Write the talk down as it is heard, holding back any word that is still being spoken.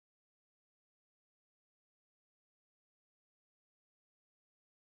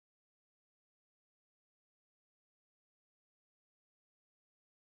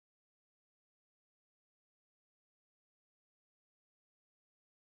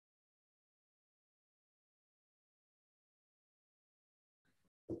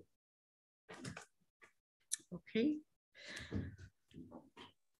Okay.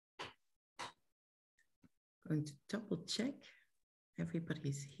 Going to double check.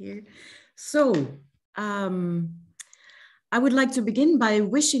 Everybody's here. So I would like to begin by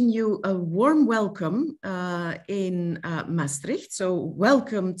wishing you a warm welcome in Maastricht. So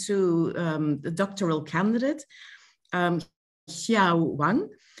welcome to the doctoral candidate, Xiao Wang,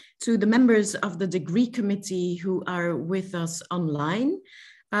 to the members of the degree committee who are with us online,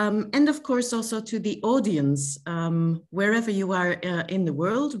 and of course also to the audience, wherever you are in the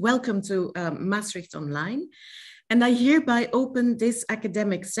world. Welcome to Maastricht Online. And I hereby open this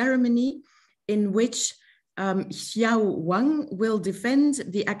academic ceremony in which Xiao Wang will defend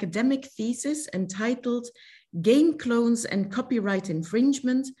the academic thesis entitled Game Clones and Copyright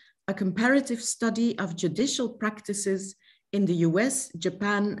Infringement, a comparative study of judicial practices in the US,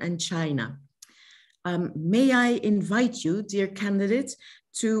 Japan, and China. May I invite you, dear candidate,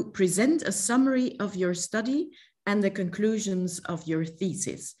 to present a summary of your study and the conclusions of your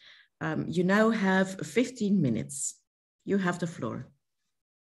thesis. You now have 15 minutes. You have the floor.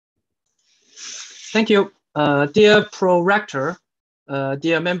 Thank you. Dear Pro-Rector,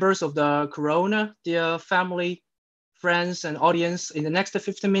 dear members of the Corona, dear family, friends, and audience, in the next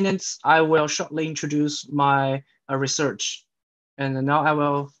 15 minutes, I will shortly introduce my research. And now I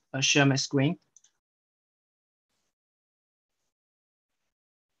will share my screen.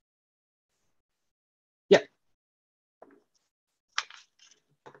 Yeah.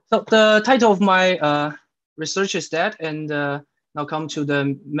 So the title of my research is that, and now come to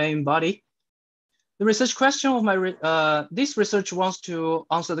the main body. The research question of my, this research wants to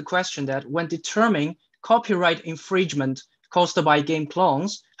answer the question that when determining copyright infringement caused by game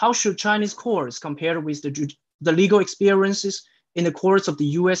clones, how should Chinese courts compare with the legal experiences in the courts of the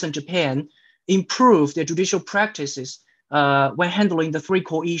US and Japan improve their judicial practices when handling the three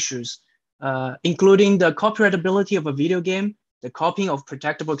core issues, including the copyrightability of a video game, the copying of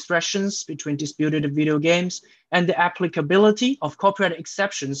protectable expressions between disputed video games, and the applicability of copyright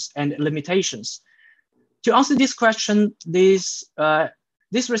exceptions and limitations. To answer this question, this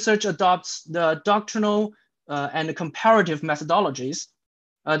research adopts the doctrinal and comparative methodologies.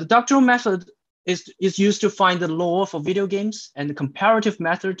 The doctrinal method is used to find the law for video games, and the comparative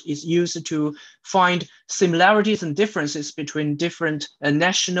method is used to find similarities and differences between different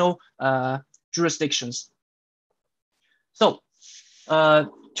national jurisdictions. So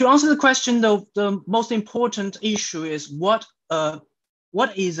to answer the question, though, the most important issue is what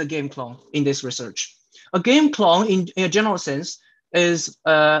is a game clone in this research? A game clone, in a general sense, is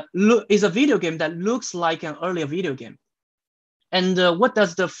a video game that looks like an earlier video game. And what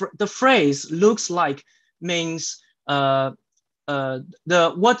does the phrase "looks like" means? What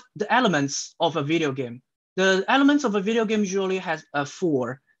the elements of a video game? The elements of a video game usually has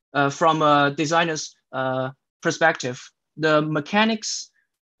four from a designer's perspective. The mechanics,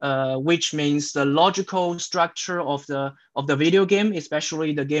 which means the logical structure of the video game,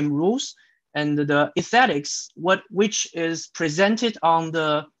 especially the game rules, and the aesthetics, which is presented on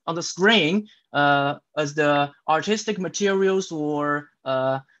the screen as the artistic materials or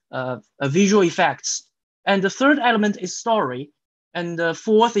visual effects. And the third element is story, and the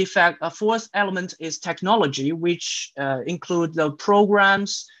fourth element is technology, which include the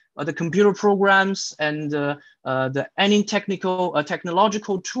programs, the computer programs, and any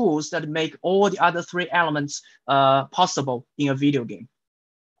technological tools that make all the other three elements possible in a video game.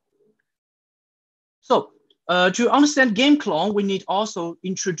 So to understand game clone, we need also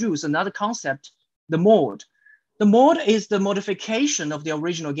introduce another concept, the mod. The mod is the modification of the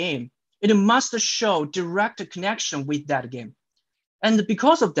original game. It must show direct connection with that game. And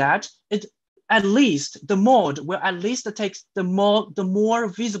because of that, the mod will at least take the more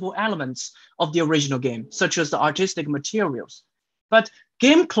visible elements of the original game, such as the artistic materials. But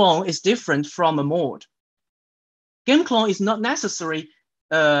game clone is different from a mod. Game clone is not necessary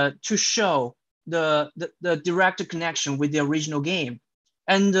to show the direct connection with the original game.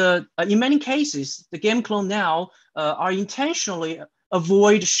 And in many cases, the game clone now are intentionally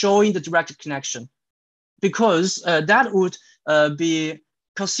avoid showing the direct connection, because that would be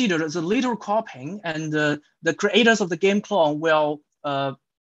considered as a literal copying, and the creators of the game clone will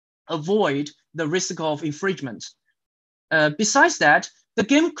avoid the risk of infringement. Besides that, the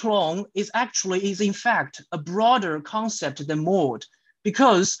game clone is in fact a broader concept than mod,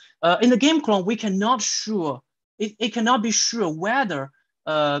 because in the game clone, we cannot it cannot be sure whether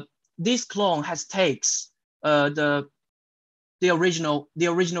this clone takes the original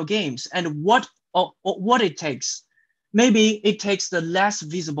games, and what it takes. Maybe it takes the less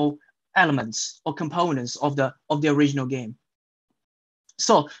visible elements or components of the original game.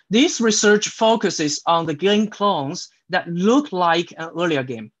 So this research focuses on the game clones that look like an earlier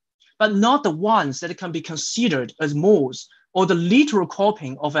game, but not the ones that can be considered as mods or the literal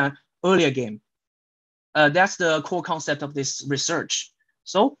copying of an earlier game. That's the core concept of this research.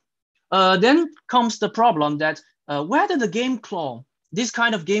 So then comes the problem that whether the game clone, this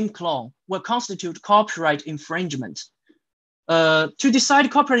kind of game clone, will constitute copyright infringement. To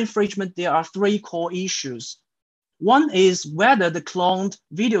decide copyright infringement, there are three core issues. One is whether the cloned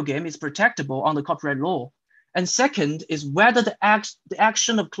video game is protectable under copyright law. And second is whether the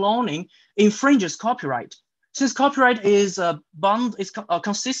action of cloning infringes copyright. Since copyright is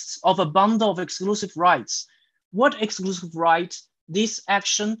consists of a bundle of exclusive rights, what exclusive right this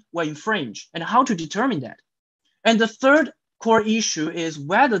action will infringe and how to determine that. And the third core issue is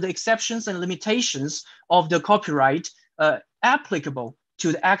whether the exceptions and limitations of the copyright are applicable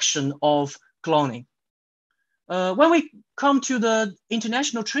to the action of cloning. When we come to the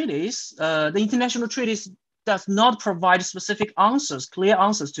international treaties, the international treaties does not provide specific answers, clear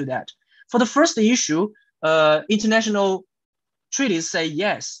answers to that. For the first issue, international treaties say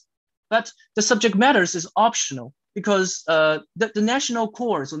yes, but the subject matters is optional because the national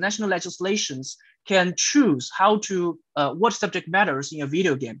courts or national legislations can choose how to, what subject matters in a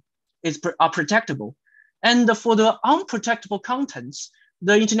video game are protectable. And for the unprotectable contents,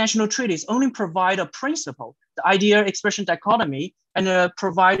 the international treaties only provide a principle, the idea expression dichotomy, and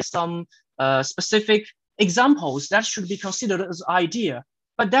provide some specific examples that should be considered as idea,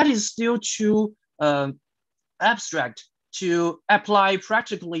 but that is still too abstract to apply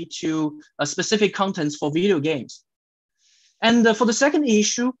practically to specific contents for video games. And for the second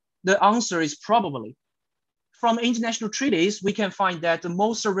issue, the answer is probably. From international treaties, we can find that the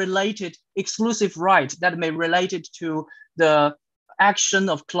most related exclusive right that may relate it to the action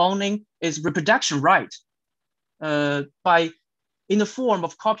of cloning is reproduction right in the form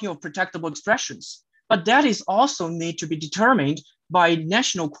of copying of protectable expressions. But that is also need to be determined by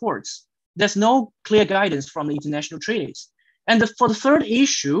national courts. There's no clear guidance from the international treaties. And for the third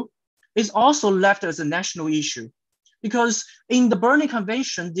issue, is also left as a national issue because in the Berne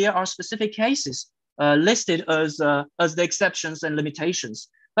Convention, there are specific cases listed as the exceptions and limitations,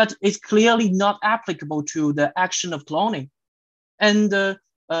 but it's clearly not applicable to the action of cloning. And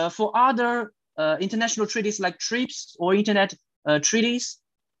for other international treaties like TRIPS or internet treaties,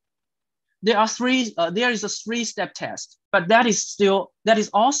 there is a three-step test, but that is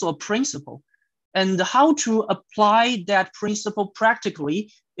also a principle. And how to apply that principle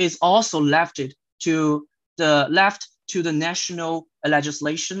practically is also left to the national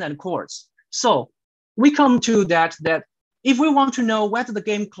legislation and courts. So we come to that if we want to know whether the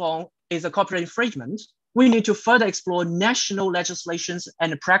game clone is a copyright infringement, we need to further explore national legislations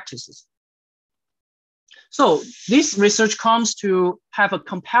and practices. So this research comes to have a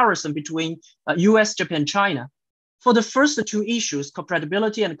comparison between US, Japan, China. For the first two issues,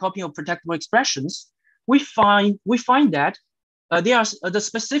 copyrightability and copying of protectable expressions, we find that the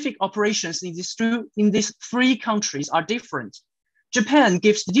specific operations in these three countries are different. Japan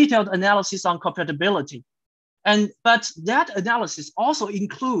gives detailed analysis on copyrightability, but that analysis also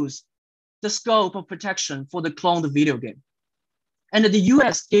includes the scope of protection for the cloned video game. And the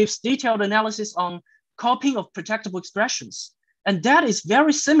US gives detailed analysis on copying of protectable expressions. And that is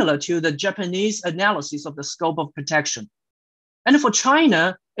very similar to the Japanese analysis of the scope of protection. And for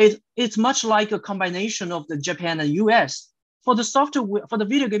China, it's much like a combination of the Japan and US. For the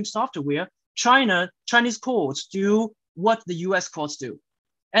video game software, Chinese courts do what the US courts do,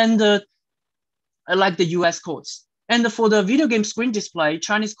 and like the US courts. And for the video game screen display,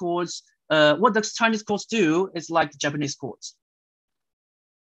 Chinese courts, what the Chinese courts do is like the Japanese courts.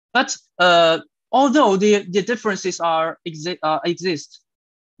 But although the differences exist,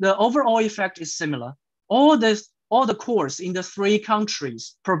 the overall effect is similar. All the courts in the three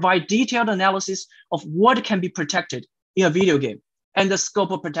countries provide detailed analysis of what can be protected in a video game and the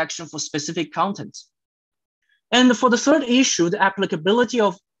scope of protection for specific contents. And for the third issue, the applicability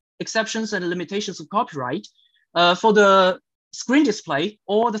of exceptions and limitations of copyright, for the screen display,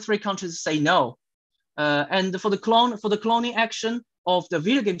 all the three countries say no. And for the cloning action of the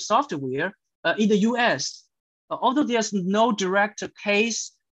video game software in the US, although there's no direct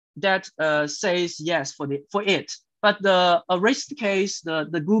case that says yes for it, but the recent case,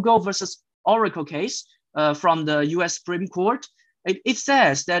 the Google versus Oracle case from the US Supreme Court, it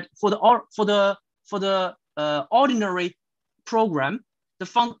says that for the ordinary program,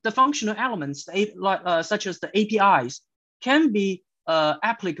 the functional elements such as the APIs can be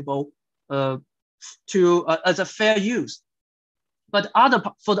applicable as a fair use. But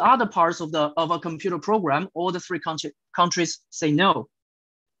for the other parts of a computer program, all the three countries say no.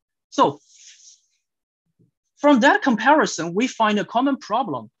 So from that comparison, we find a common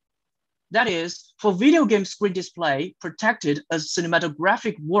problem. That is, for video game screen display protected as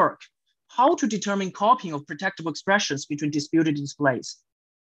cinematographic work, how to determine copying of protectable expressions between disputed displays.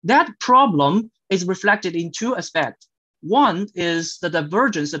 That problem is reflected in two aspects. One is the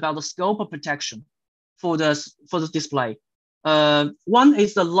divergence about the scope of protection for the display. One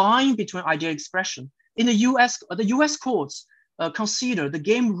is the line between ideal expression. In the US courts consider the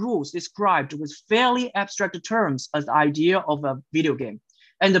game rules described with fairly abstract terms as the idea of a video game,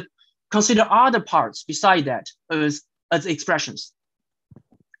 and consider other parts beside that as expressions.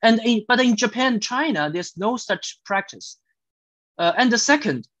 But in Japan, China, there's no such practice. And the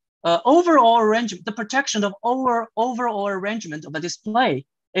second, overall arrangement, the protection of overall arrangement of a display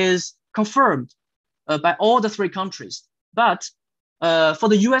is confirmed by all the three countries. But for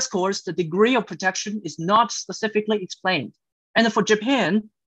the US courts, the degree of protection is not specifically explained. And for Japan,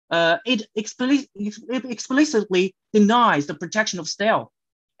 it explicitly denies the protection of style.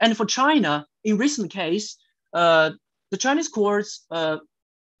 And for China, in recent case, the Chinese courts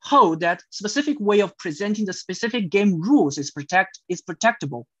hold that specific way of presenting the specific game rules is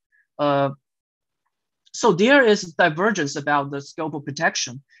protectable. So there is divergence about the scope of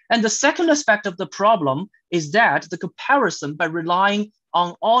protection. And the second aspect of the problem is that the comparison by relying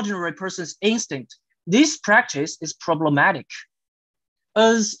on ordinary person's instinct, this practice is problematic.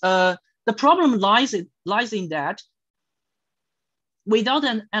 As the problem lies in that without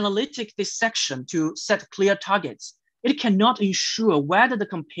an analytic dissection to set clear targets, it cannot ensure whether the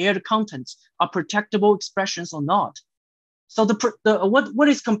compared contents are protectable expressions or not. So what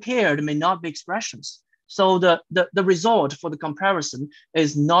is compared may not be expressions. So the result for the comparison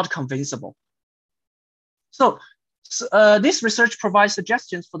is not convincible. So this research provides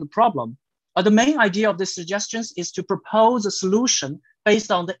suggestions for the problem. The main idea of these suggestions is to propose a solution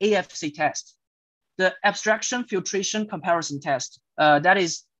based on the AFC test, the abstraction filtration comparison test that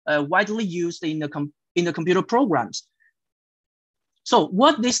is widely used in the computer programs. So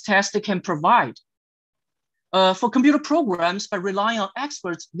what this test can provide for computer programs, by relying on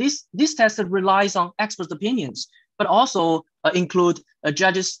experts, this test relies on experts' opinions, but also include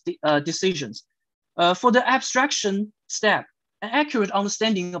judges' decisions. For the abstraction step, an accurate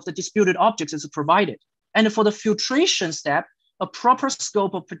understanding of the disputed objects is provided. And for the filtration step, a proper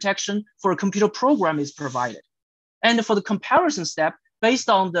scope of protection for a computer program is provided. And for the comparison step, based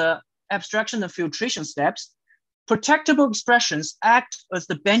on the abstraction and filtration steps, protectable expressions act as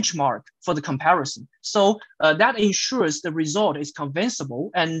the benchmark for the comparison. So that ensures the result is convincible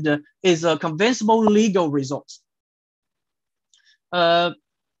and is a convincible legal result. And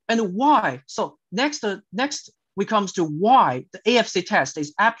why? So next we comes to why the AFC test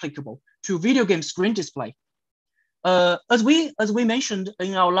is applicable to video game screen display. As we mentioned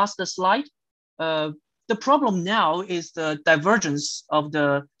in our last slide, the problem now is the divergence of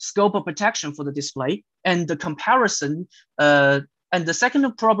the scope of protection for the display and the comparison. And the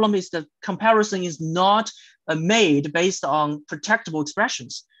second problem is the comparison is not made based on protectable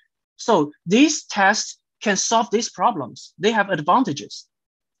expressions. So these tests can solve these problems. They have advantages.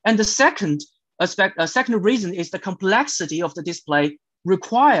 And the second reason is the complexity of the display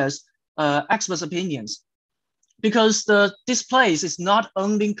requires experts' opinions, because the displays is not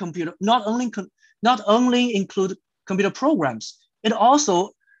only include computer programs. It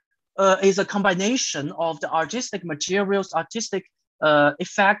also is a combination of the artistic materials, artistic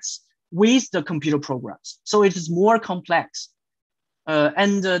effects with the computer programs. So it is more complex.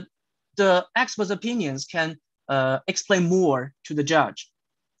 And the experts' opinions can explain more to the judge.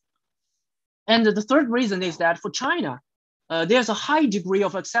 And the third reason is that for China, there's a high degree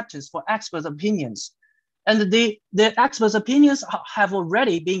of acceptance for experts' opinions. And the experts' opinions have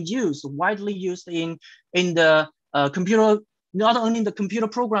already been widely used in the computer, not only in the computer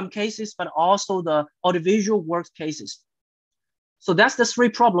program cases, but also the audiovisual work cases. So that's the three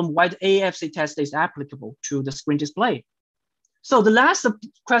problems why the AFC test is applicable to the screen display. So the last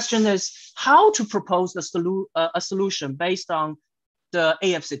question is how to propose a solution based on the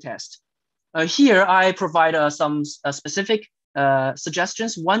AFC test. Here I provide some specific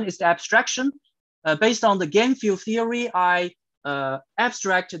suggestions. One is the abstraction. Based on the game field theory, I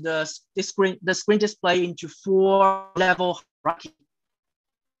abstract the screen display into four-level hierarchy.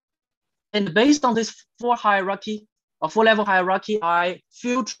 And based on this four-level hierarchy, I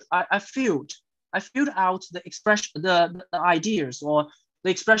filled out the ideas or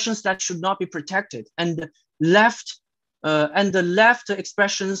the expressions that should not be protected, and the left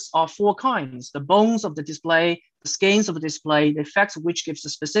expressions are four kinds: the bones of the display, the skins of the display, the effects which gives the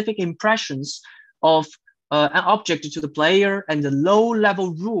specific impressions of an object to the player, and the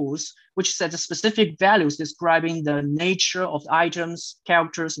low-level rules, which set the specific values describing the nature of the items,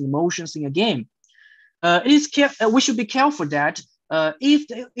 characters, and emotions in a game. We should be careful that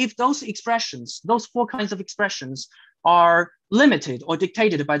if those expressions, those four kinds of expressions, are limited or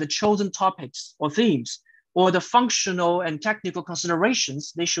dictated by the chosen topics or themes, or the functional and technical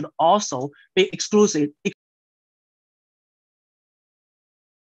considerations, they should also be exclusive.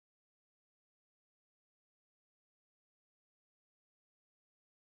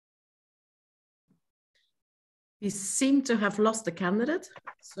 We seem to have lost the candidate,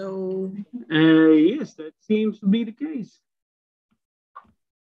 so... Yes, that seems to be the case.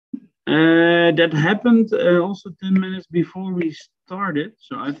 That happened also 10 minutes before we started,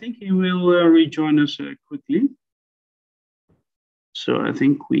 so I think he will rejoin us quickly. So I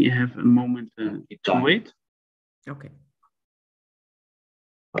think we have a moment to wait. Okay.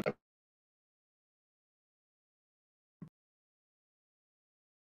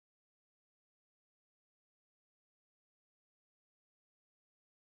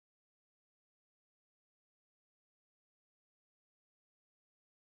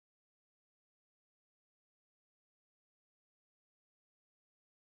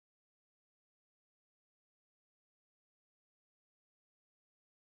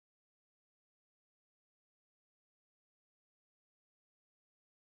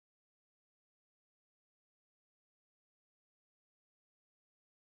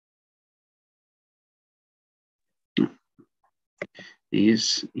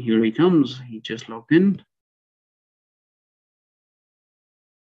 Yes, here he comes. He just logged in.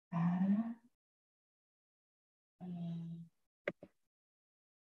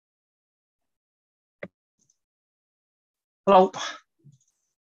 Hello.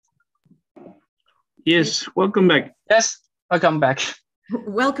 Yes, welcome back. Yes, welcome back.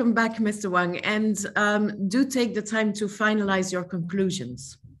 Welcome back, Mr. Wang, and do take the time to finalize your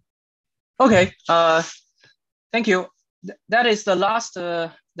conclusions. Okay, thank you. That is the last.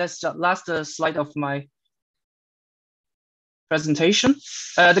 That's the last slide of my presentation.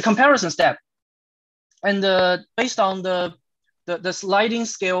 The comparison step, and based on the sliding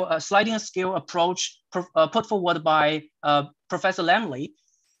scale approach put forward by Professor Lamley,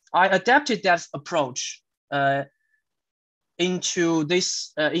 I adapted that approach into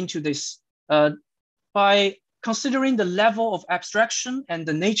this by considering the level of abstraction and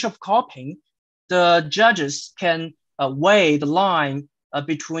the nature of copying. The judges can weigh the line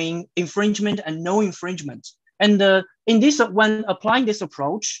between infringement and no infringement. And in this, when applying this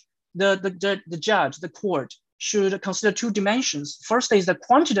approach, the judge, the court, should consider two dimensions. First is the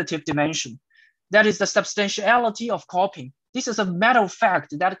quantitative dimension. That is the substantiality of copying. This is a matter of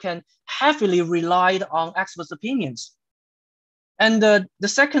fact that can heavily rely on experts' opinions. And the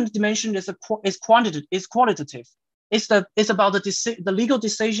second dimension is qualitative. It's about the legal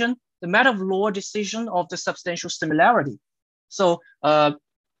decision, the matter of law decision of the substantial similarity. So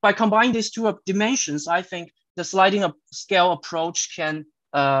by combining these two dimensions, I think the sliding scale approach can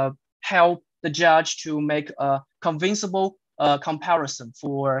help the judge to make a convincible comparison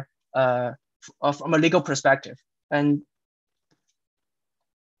from a legal perspective. And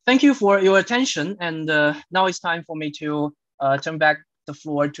thank you for your attention. And now it's time for me to turn back the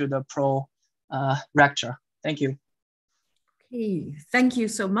floor to the pro-rector. Thank you. Okay, thank you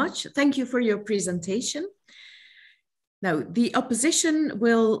so much. Thank you for your presentation. Now, the opposition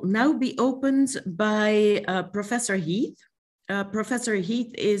will now be opened by Professor Heath. Professor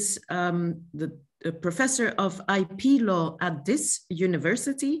Heath is the professor of IP law at this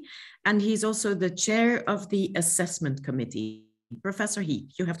university, and he's also the chair of the assessment committee. Professor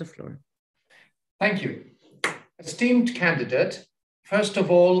Heath, you have the floor. Thank you. Esteemed candidate, first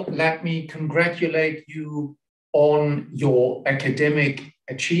of all, let me congratulate you on your academic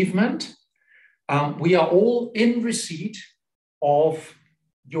achievement. We are all in receipt of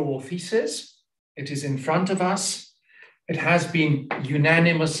your thesis. It is in front of us. It has been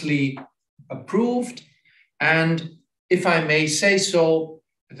unanimously approved. And if I may say so,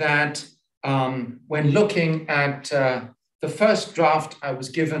 that when looking at the first draft I was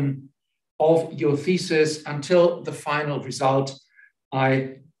given of your thesis until the final result,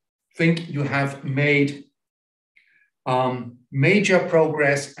 I think you have made major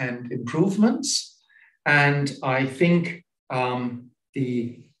progress and improvements. And I think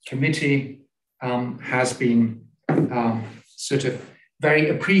the committee has been sort of very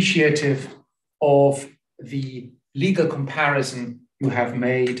appreciative of the legal comparison you have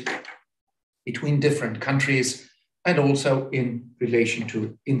made between different countries and also in relation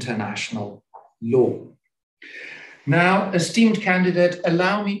to international law. Now, esteemed candidate,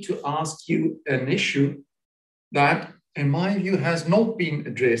 allow me to ask you an issue that, in my view, has not been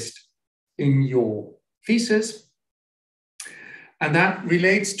addressed in your thesis. And that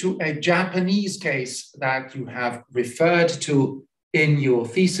relates to a Japanese case that you have referred to in your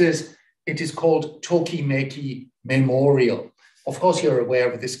thesis. It is called Tokimeki Memorial. Of course, you're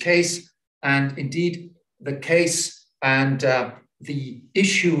aware of this case, and indeed the case and the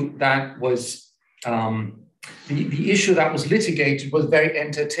issue that was the issue that was litigated was very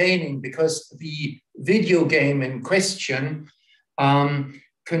entertaining, because the video game in question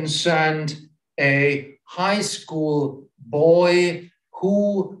concerned a high school boy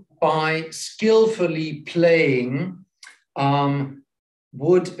who, by skillfully playing,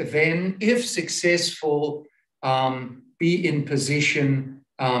 would then, if successful, be in position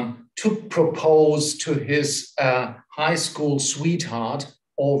to propose to his high school sweetheart,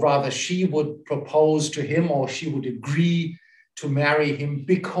 or rather she would propose to him, or she would agree to marry him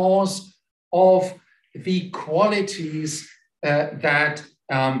because of the qualities that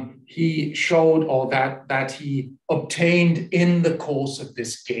he showed, or that he obtained in the course of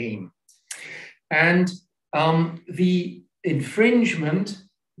this game. And the infringement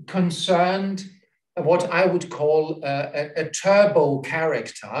concerned what I would call a turbo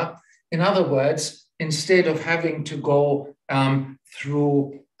character. In other words, instead of having to go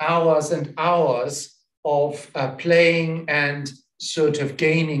through hours and hours of playing and sort of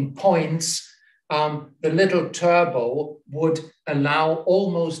gaining points, the little turbo would allow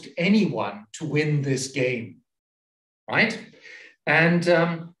almost anyone to win this game, right?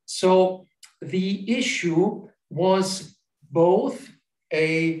 And so the issue was both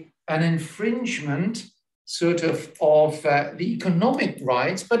an infringement sort of the economic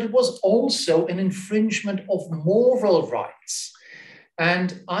rights, but it was also an infringement of moral rights.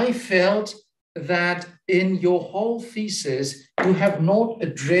 And I felt that in your whole thesis, you have not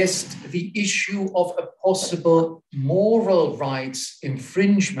addressed the issue of a possible moral rights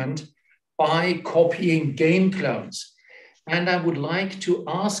infringement by copying game clones. And I would like to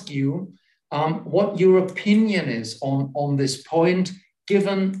ask you what your opinion is on this point,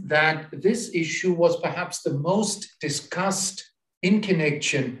 given that this issue was perhaps the most discussed in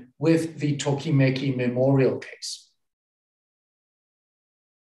connection with the Tokimeki Memorial case.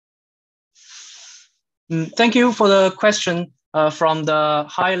 Thank you for the question from the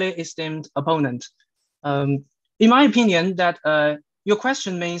highly esteemed opponent. In my opinion, that your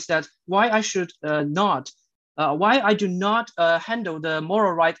question means that why I do not handle the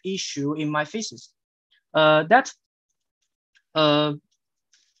moral right issue in my thesis.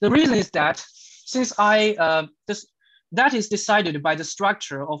 The reason is that since that is decided by the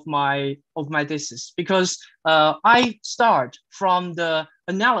structure of my thesis, because I start from the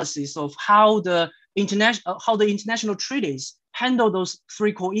analysis of how the international treaties handle those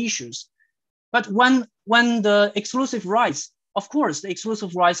three core issues. But when the exclusive rights, of course, the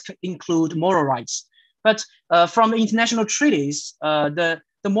exclusive rights include moral rights. But from the international treaties, the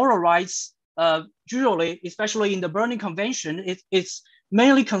moral rights usually, especially in the Berne Convention, it's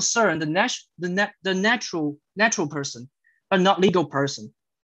mainly concerned the natural person, but not legal person.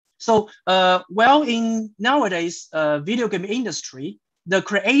 So well, in nowadays video game industry, the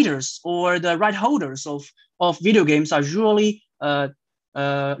creators or the right holders of video games are usually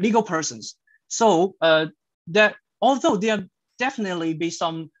legal persons. So that although there definitely be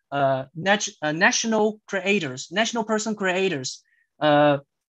some national person creators,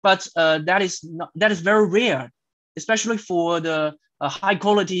 but that is very rare, especially for the high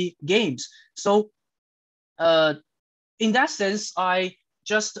quality games. So in that sense, I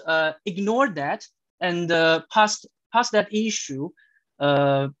just ignored that and passed that issue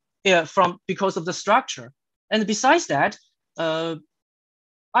because of the structure. And besides that,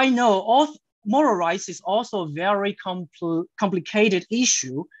 I know all moral rights is also a very complicated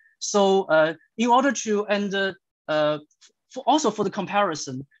issue. So in order to, and also for the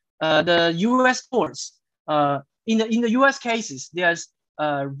comparison, the US courts, in the US cases, there's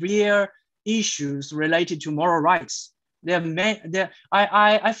rare issues related to moral rights.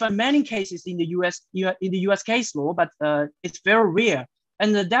 I find many cases in the US case law, but it's very rare.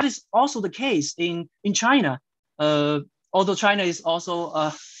 And that is also the case in China. Although China is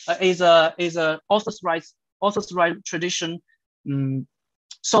also is a author's right tradition.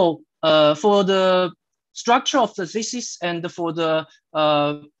 So for the structure of the thesis and for the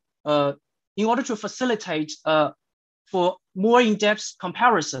in order to facilitate for more in-depth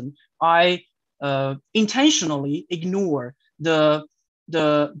comparison, I intentionally ignore the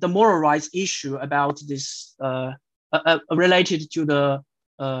moral rights issue about this related to the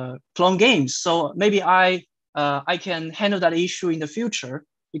clone games. So maybe I can handle that issue in the future.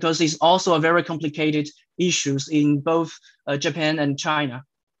 because it's also a very complicated issues in both Japan and China.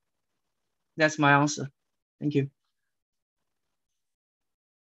 That's my answer. Thank you.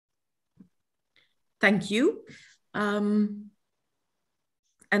 Thank you. And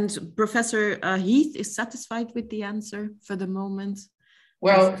Professor Heath is satisfied with the answer for the moment?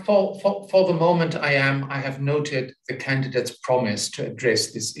 Well, for the moment, I have noted the candidate's promise to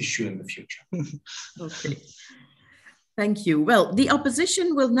address this issue in the future. Okay. Thank you. Well, the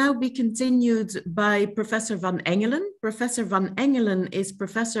opposition will now be continued by Professor Van Engelen. Professor Van Engelen is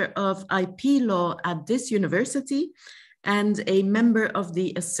Professor of IP Law at this university and a member of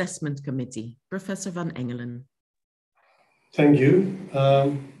the Assessment Committee. Professor Van Engelen. Thank you.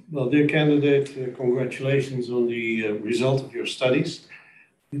 Well, dear candidate, congratulations on the result of your studies.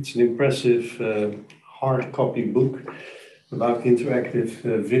 It's an impressive hard copy book about interactive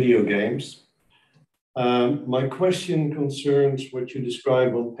video games. My question concerns what you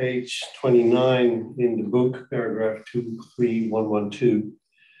describe on page 29 in the book, paragraph 23112,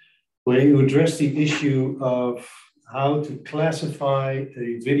 where you address the issue of how to classify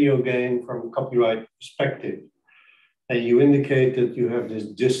a video game from a copyright perspective. And you indicate that you have this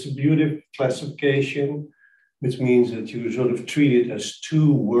distributive classification, which means that you sort of treat it as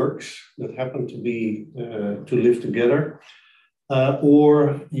two works that happen to be to live together,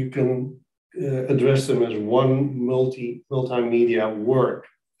 or you can address them as one multimedia work.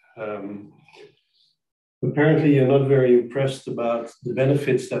 Apparently, you're not very impressed about the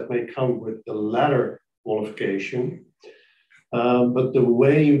benefits that may come with the latter qualification, but the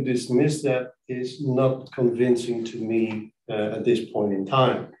way you dismiss that is not convincing to me at this point in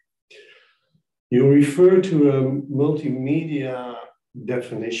time. You refer to a multimedia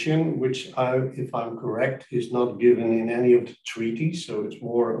definition, which, if I'm correct, is not given in any of the treaties, so it's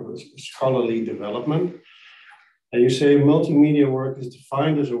more of a scholarly development. And you say multimedia work is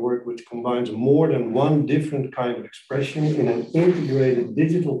defined as a work which combines more than one different kind of expression in an integrated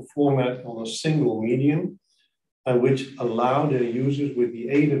digital format on a single medium, and which allow their users with the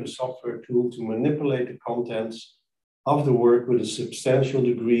aid of a software tool to manipulate the contents of the work with a substantial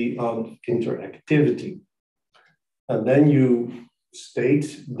degree of interactivity. And then you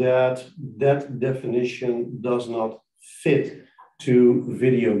state that that definition does not fit to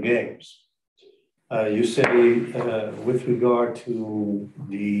video games. You say with regard to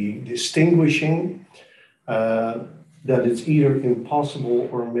the distinguishing that it's either impossible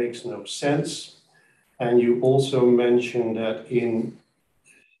or makes no sense. And you also mention that in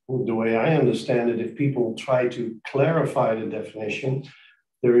the way I understand it, if people try to clarify the definition,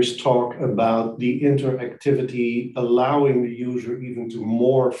 there is talk about the interactivity allowing the user even to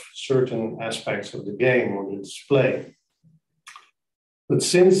morph certain aspects of the game or the display. But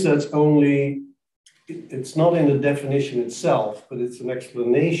since that's only, it's not in the definition itself, but it's an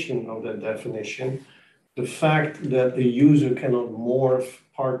explanation of that definition, the fact that a user cannot morph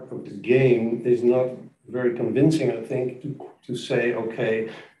part of the game is not very convincing, I think, to say, okay,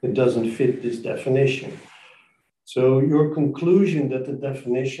 it doesn't fit this definition. So your conclusion that the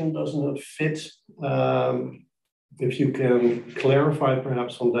definition does not fit, if you can clarify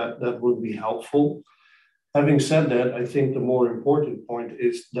perhaps on that, that would be helpful. Having said that, I think the more important point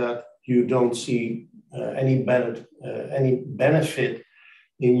is that you don't see any benefit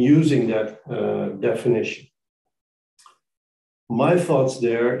in using that definition. My thoughts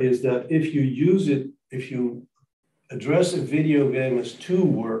there is that if you use it, if you address a video game as two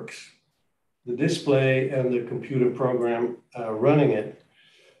works, the display and the computer program running it,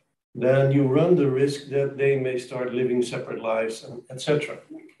 then you run the risk that they may start living separate lives, etc.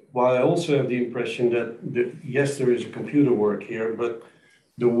 While I also have the impression that, yes, there is a computer work here, but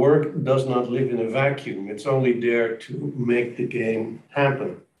the work does not live in a vacuum. It's only there to make the game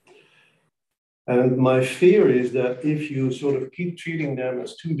happen. And my fear is that if you sort of keep treating them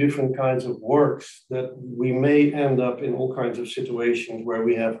as two different kinds of works, that we may end up in all kinds of situations where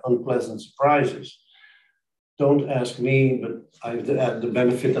we have unpleasant surprises. Don't ask me, but I have to add the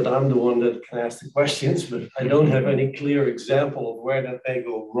benefit that I'm the one that can ask the questions, but I don't have any clear example of where that may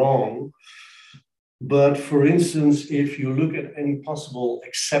go wrong. But for instance, if you look at any possible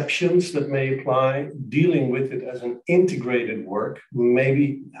exceptions that may apply, dealing with it as an integrated work may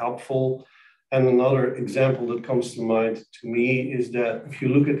be helpful. And another example that comes to mind to me is that if you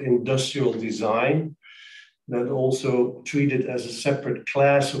look at industrial design, that also treated as a separate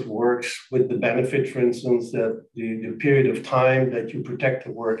class of works with the benefit, for instance, that the period of time that you protect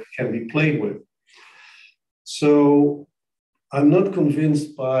the work can be played with. So I'm not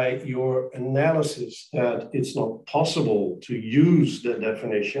convinced by your analysis that it's not possible to use that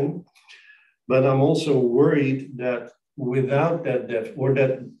definition, but I'm also worried that without that depth, or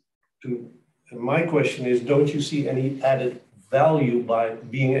that, my question is, don't you see any added value by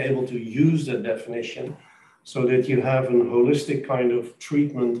being able to use the definition so that you have a holistic kind of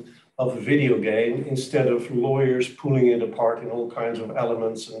treatment of a video game instead of lawyers pulling it apart in all kinds of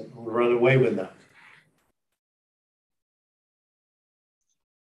elements and run away with that?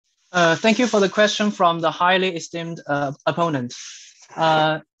 Thank you for the question from the highly esteemed opponent.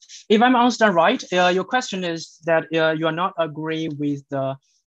 If I'm understand right, your question is that you are not agree with the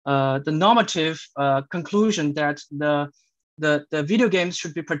normative conclusion that the video games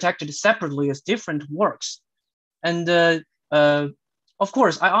should be protected separately as different works. And of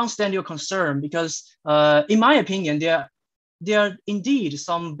course, I understand your concern because in my opinion, there are indeed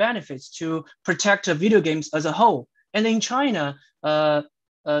some benefits to protect video games as a whole. And in China,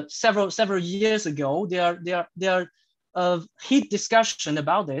 several years ago, there are heat discussion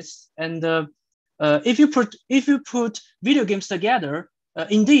about this. And if you put video games together,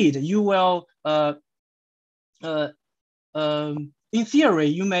 indeed you will in theory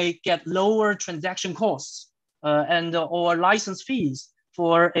you may get lower transaction costs and or license fees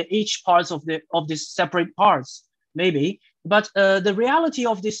for each parts of these separate parts maybe. But the reality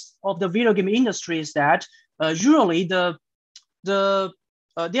of the video game industry is that usually there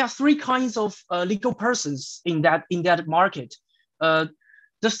are three kinds of legal persons in that market. The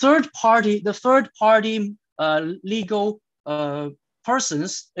third party legal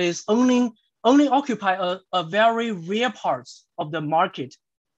persons is only occupy a very rare parts of the market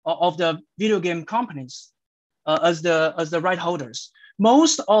of the video game companies as the right holders.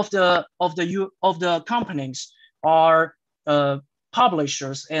 Most of the companies are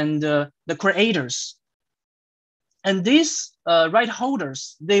publishers and the creators. And these right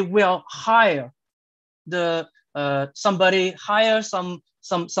holders, they will hire some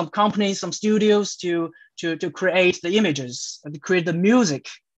companies, some studios to create the images, to create the music,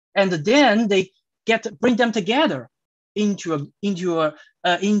 and then they bring them together into a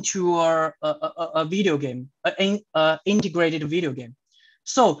video game, integrated video game.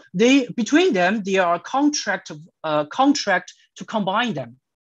 So between them, there are contract to combine them.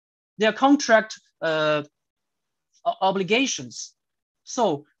 There are contract obligations.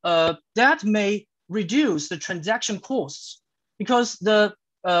 So that may reduce the transaction costs, because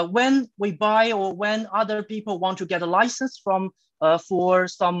when we buy or when other people want to get a license for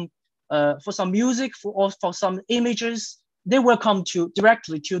some music or for some images, they will come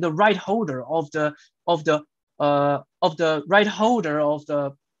directly to the right holder of the right holder of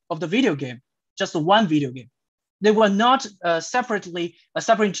the video game, just one video game. They will not separately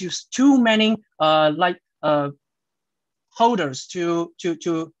use too many holders to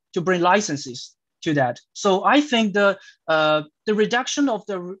bring licenses to that. So I think the reduction of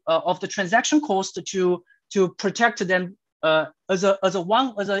the transaction cost to protect them as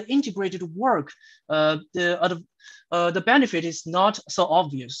an integrated work, the benefit is not so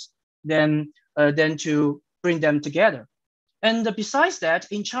obvious than to bring them together. And besides that,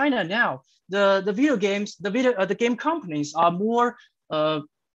 in China now, the game companies are more.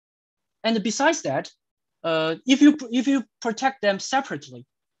 And besides that, if you protect them separately,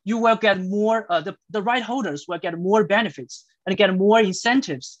 you will get more. The right holders will get more benefits and get more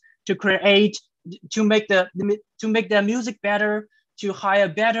incentives to create, to make their music better, to hire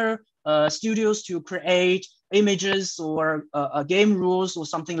better studios to create images or game rules or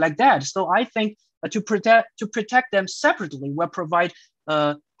something like that. So I think to protect them separately will provide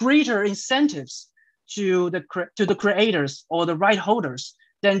greater incentives to the creators or the right holders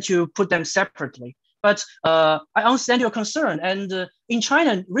than to put them separately. But I understand your concern. And in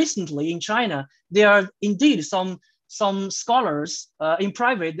China, recently in China, there are indeed some scholars in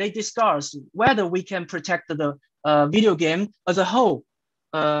private, they discuss whether we can protect the video game as a whole.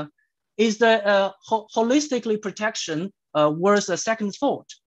 Is the holistically protection worth a second thought?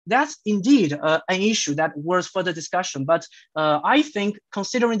 That's indeed an issue that worth further discussion. But I think,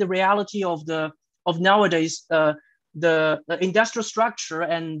 considering the reality of nowadays the industrial structure,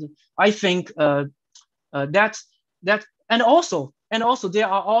 and I think that and also there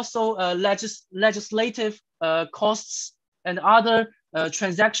are also legislative costs and other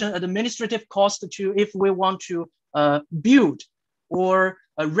transaction administrative costs if we want to build or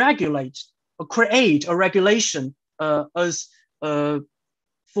regulate or create a regulation as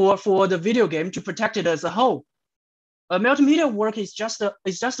for the video game to protect it as a whole. Multimedia work is just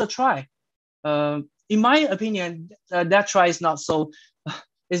a try. In my opinion, that try is not so.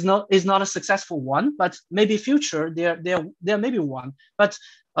 Is not a successful one, but maybe future there may be one. But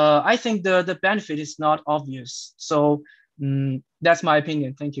I think the benefit is not obvious. So that's my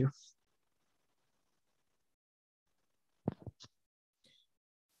opinion. Thank you.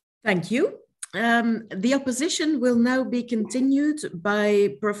 Thank you. The opposition will now be continued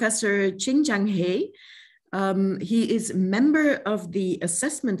by Professor Qingjiang He. He is member of the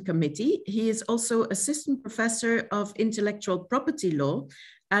assessment committee. He is also assistant professor of intellectual property law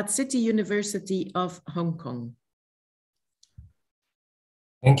at City University of Hong Kong.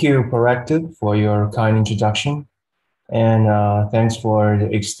 Thank you, Proactive, for your kind introduction. And thanks for the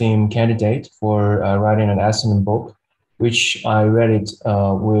esteemed candidate for writing an excellent book, which I read it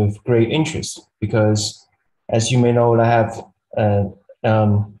with great interest because, as you may know, I have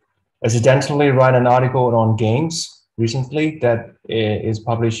accidentally write an article on games recently that is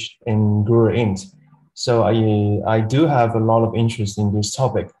published in Guru Int. So I do have a lot of interest in this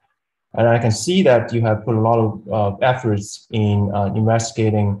topic. And I can see that you have put a lot of efforts in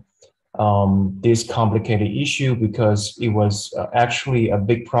investigating this complicated issue because it was actually a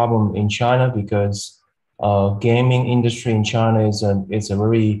big problem in China because gaming industry in China is a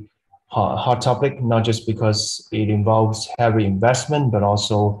very hot topic, not just because it involves heavy investment, but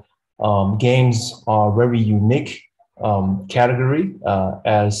also games are very unique category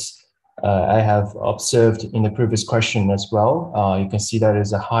as I have observed in the previous question as well. You can see that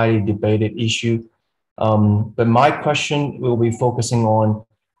is a highly debated issue. But my question will be focusing on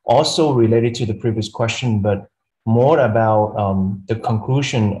also related to the previous question, but more about the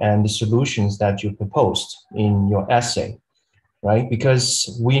conclusion and the solutions that you proposed in your essay, right?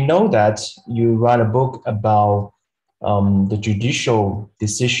 Because we know that you write a book about the judicial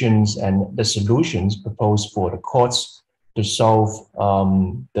decisions and the solutions proposed for the courts to solve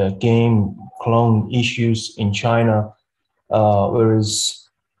the game clone issues in China. Whereas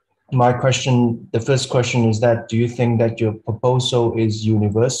my question, the first question is that, do you think that your proposal is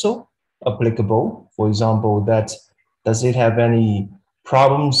universal, applicable? For example, that does it have any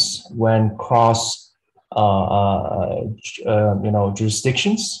problems when cross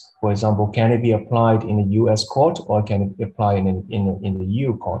jurisdictions? For example, can it be applied in a US court or can it be applied in the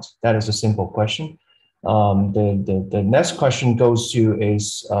EU court? That is a simple question. The next question goes to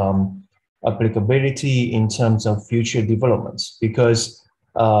is applicability in terms of future developments, because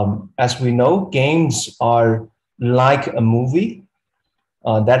as we know, games are like a movie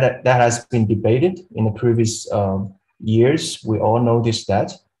that has been debated in the previous years. We all noticed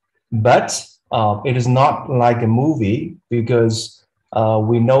that, but it is not like a movie because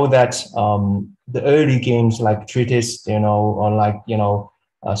we know that the early games like Treatise, or like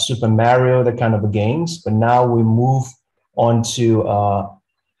Super Mario, the kind of games, but now we move on to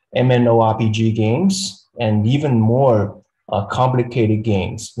MMORPG games and even more complicated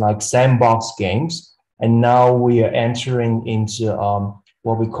games like sandbox games. And now we are entering into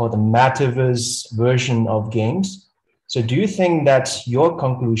what we call the metaverse version of games. So do you think that your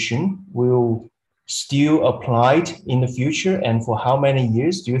conclusion will still applied in the future, and for how many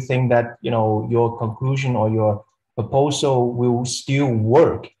years do you think that your conclusion or your proposal will still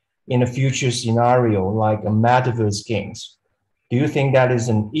work in a future scenario like a metaverse games? Do you think that is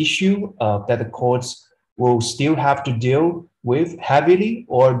an issue that the courts will still have to deal with heavily,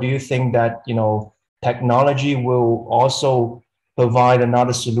 or do you think that technology will also provide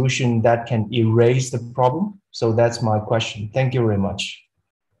another solution that can erase the problem? So that's my question. Thank you very much.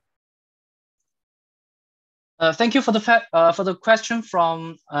 Thank you for the question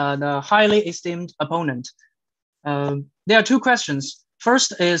from the highly esteemed opponent. There are two questions.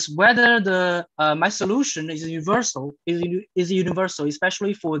 First is whether my solution is universal,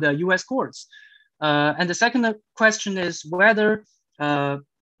 especially for the U.S. courts. And the second question is whether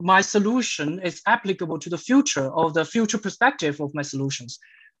my solution is applicable to the future perspective of my solutions.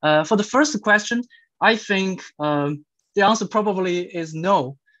 For the first question, I think the answer probably is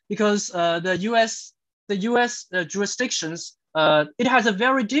no, because the U.S. jurisdictions, it has a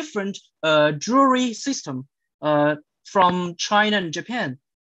very different jury system from China and Japan.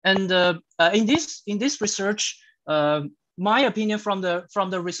 And in this research, my opinion from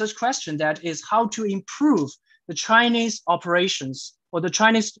the research question, that is how to improve the Chinese operations or the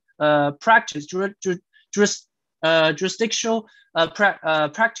Chinese practice, jurisdictional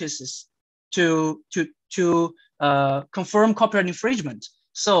practices to confirm copyright infringement.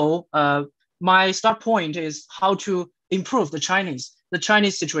 So my start point is how to improve the Chinese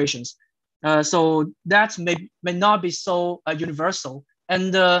situations. So that may not be so universal.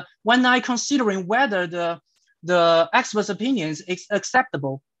 And when I considering whether the experts' opinions is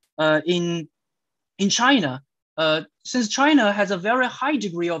acceptable in China, since China has a very high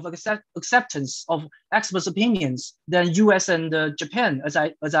degree of acceptance of experts' opinions than US and Japan, as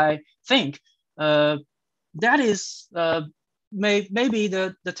I think, that is maybe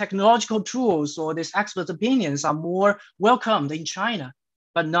the technological tools or these expert opinions are more welcomed in China.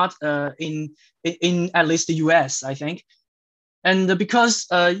 but not in at least the US, I think. And because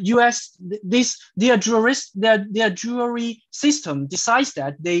US, their jury system decides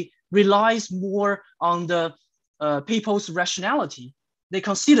that they relies more on the people's rationality. They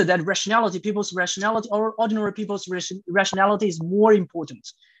consider that people's rationality, or ordinary people's rationality is more important.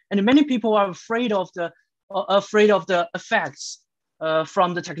 And many people are afraid of the effects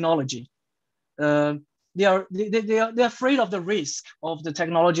from the technology. They're afraid of the risk of the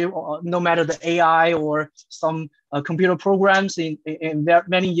technology, no matter the AI or some computer programs in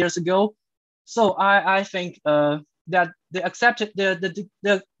many years ago. So I think that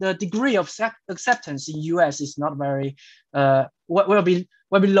the degree of acceptance in US is not very will be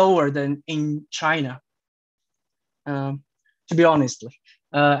lower than in China, to be honest.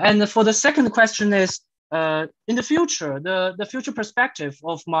 And for the second question is, in the future, the future perspective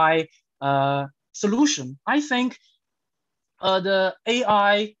of my solution, I think the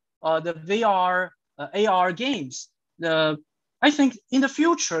AI, the VR, AR games, I think in the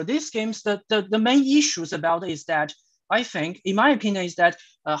future, these games, the main issues about it is that, I think, in my opinion, is that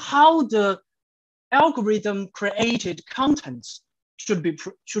how the algorithm created contents should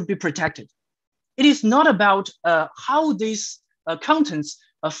be protected. It is not about how these contents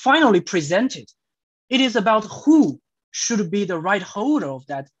are finally presented. It is about who should be the right holder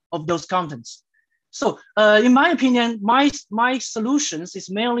of those contents. So in my opinion, my solutions is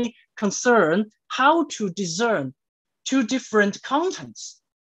mainly concerned how to discern two different contents.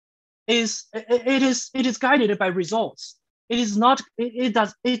 It is guided by results. It is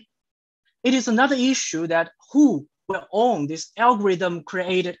another issue that who will own this algorithmic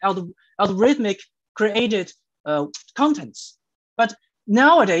created contents. But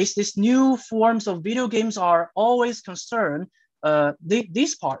nowadays, these new forms of video games are always concerned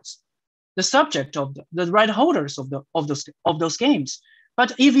these parts, the subject of the right holders of those games.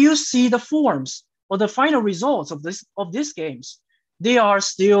 But if you see the forms or the final results of these games, they are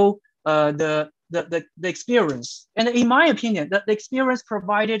still the experience. And in my opinion, the experience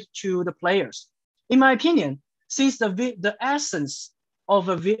provided to the players. In my opinion, since the essence of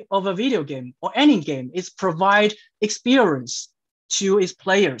a video game or any game is provide experience to its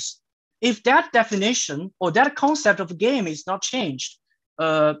players. If that definition or that concept of a game is not changed,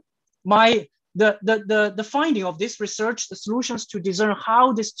 the finding of this research, the solutions to discern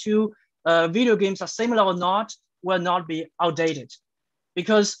how these two video games are similar or not will not be outdated,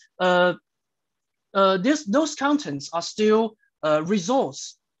 because those contents are still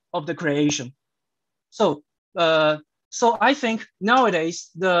results of the creation. So I think nowadays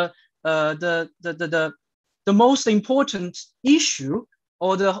the most important issue,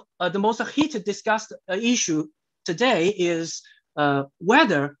 or the most heated discussed issue today is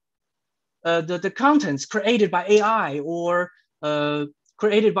whether the contents created by AI or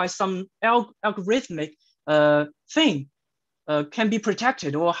created by some algorithmic thing can be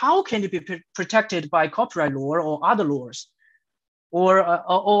protected, or how can it be protected by copyright law or other laws,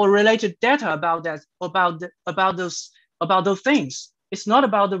 or related data about those things. It's not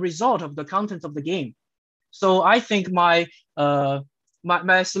about the result of the content of the game. So I think my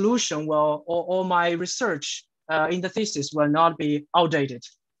solution or my research in the thesis will not be outdated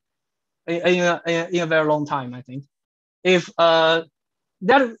in a very long time. I think if that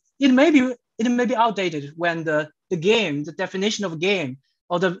it may be outdated when the game, the definition of a game,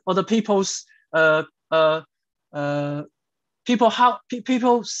 or the people's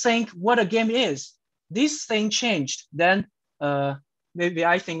people think what a game is. This thing changed, then maybe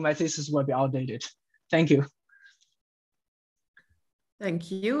I think my thesis will be outdated. Thank you.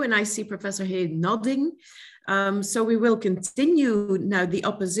 Thank you. And I see Professor He nodding. So we will continue now the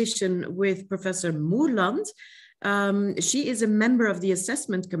opposition with Professor Moerland. She is a member of the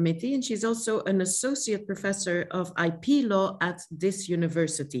assessment committee, and she's also an associate professor of IP law at this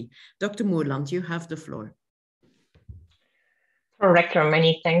university. Dr. Moerland, you have the floor. Rector,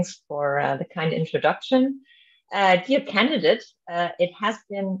 many thanks for the kind introduction. Dear candidate, it has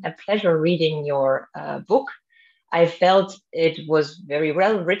been a pleasure reading your book. I felt it was very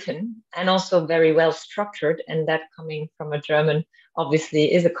well written and also very well structured, and that coming from a German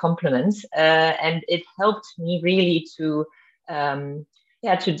obviously is a compliment. And it helped me really to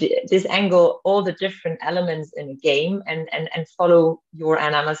disangle all the different elements in a game and follow your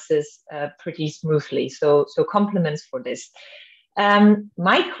analysis pretty smoothly. So compliments for this.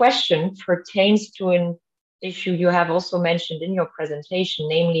 My question pertains to an issue you have also mentioned in your presentation,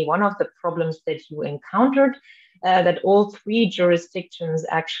 namely one of the problems that you encountered that all three jurisdictions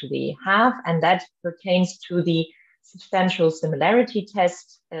actually have, and that pertains to the substantial similarity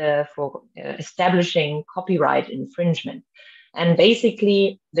test for establishing copyright infringement. And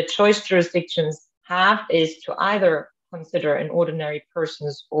basically, the choice jurisdictions have is to either consider an ordinary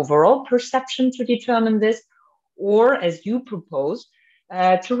person's overall perception to determine this, or as you propose,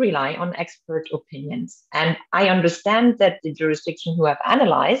 to rely on expert opinions. And I understand that the jurisdiction who have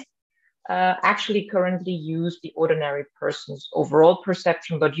analyzed actually currently use the ordinary person's overall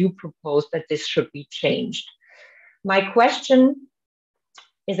perception, but you propose that this should be changed. My question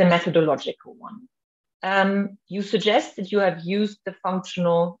is a methodological one. You suggest that you have used the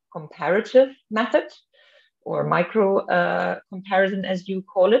functional comparative method, or micro comparison as you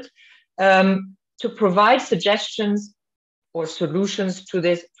call it, to provide suggestions or solutions to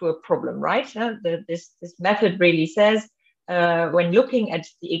a problem, right? This method really says, when looking at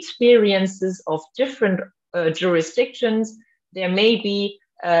the experiences of different jurisdictions, there may be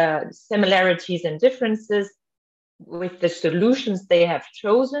similarities and differences with the solutions they have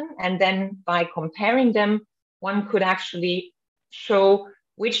chosen. And then by comparing them, one could actually show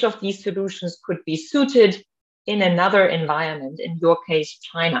which of these solutions could be suited in another environment, in your case,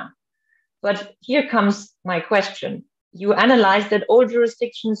 China. But here comes my question. You analyze that all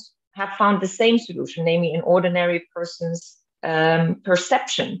jurisdictions have found the same solution, namely an ordinary person's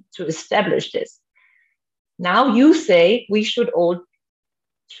perception to establish this. Now you say we should all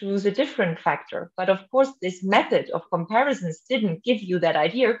choose a different factor. But of course, this method of comparisons didn't give you that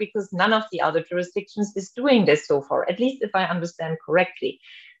idea because none of the other jurisdictions is doing this so far, at least if I understand correctly.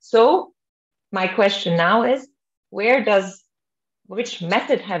 So my question now is, which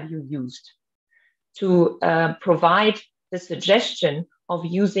method have you used to provide the suggestion of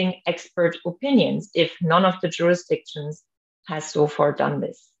using expert opinions if none of the jurisdictions has so far done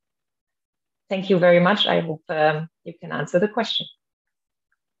this? Thank you very much. I hope you can answer the question.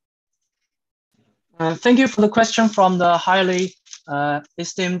 Thank you for the question from the highly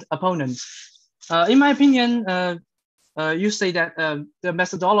esteemed opponent. In my opinion, you say that the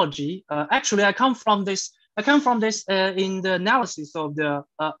methodology, actually I come from this in the analysis of the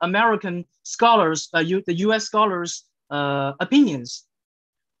American scholars, the US scholars' opinions.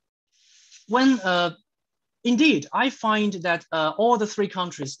 When indeed, I find that all the three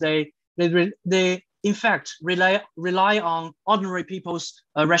countries, they in fact rely on ordinary people's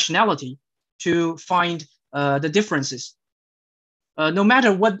rationality to find the differences. No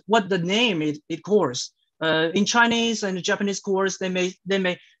matter what the name it calls. In Chinese and Japanese courts, it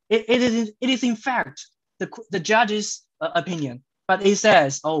is in fact the judge's opinion, but it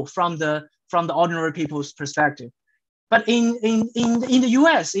says, oh, from the ordinary people's perspective. But in the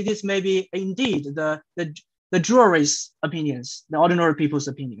US, it is maybe indeed the jury's opinions, the ordinary people's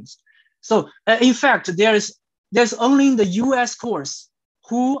opinions. So in fact, there's only the US courts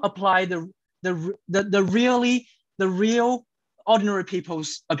who apply the real ordinary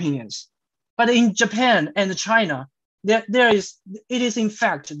people's opinions. But in Japan and China, it is in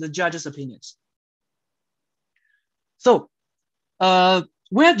fact the judge's opinions. So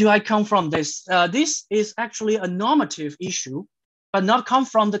where do I come from this? This is actually a normative issue, but not come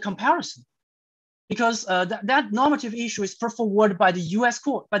from the comparison, because that normative issue is put forward by the US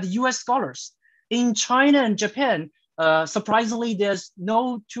court, by the US scholars. In China and Japan, surprisingly, there's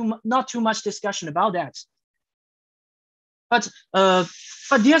not too much discussion about that. But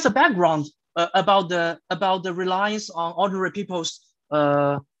there's a background about the reliance on ordinary people's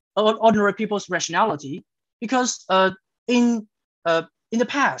rationality, because in the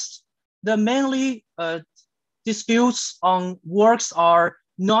past, the mainly disputes on works are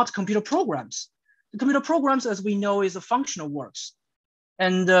not computer programs. The computer programs, as we know, is a functional works,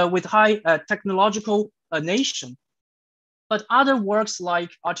 and with high technological nation. But other works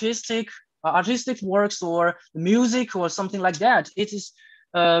like artistic works or music or something like that, it is,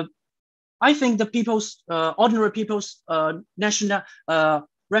 I think the ordinary people's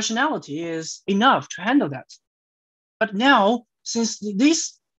rationality is enough to handle that. But now, since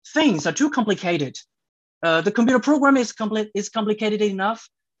these things are too complicated, the computer program is complicated enough,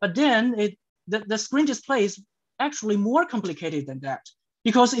 but then the screen display is actually more complicated than that,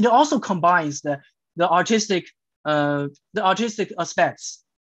 because it also combines the artistic aspects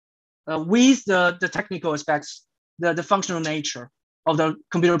with the technical aspects, the functional nature of the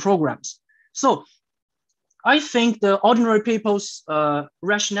computer programs. So I think the ordinary people's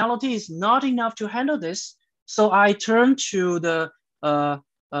rationality is not enough to handle this. So I turn to the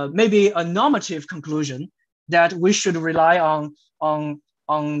maybe a normative conclusion that we should rely on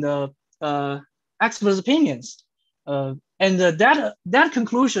the experts' opinions, and that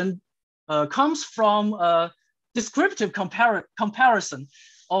conclusion comes from a descriptive comparison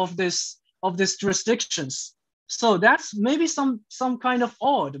of these jurisdictions. So that's maybe some kind of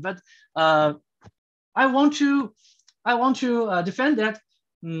odd, but I want to I want to defend that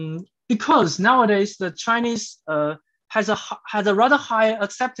because nowadays the Chinese has a rather high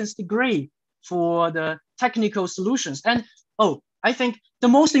acceptance degree for the technical solutions. And I think the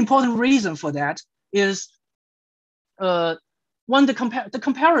most important reason for that is the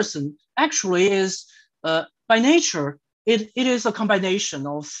comparison actually is by nature, it is a combination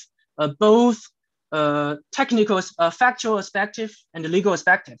of both technical factual perspective and the legal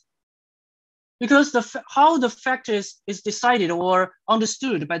perspective. Because how the fact is decided or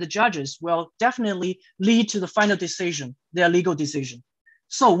understood by the judges will definitely lead to the final decision, their legal decision.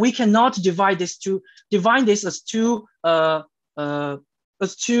 So we cannot divide this as two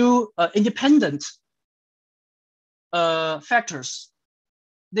independent factors.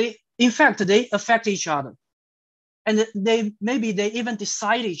 In fact, they affect each other, and maybe they even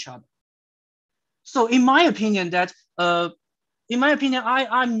decide each other. So in my opinion,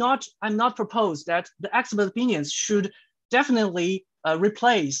 I'm not propose that the expert opinions should definitely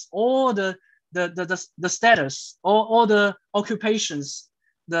replace all the status, all the occupations,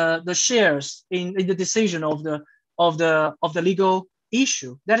 the shares in the decision of the legal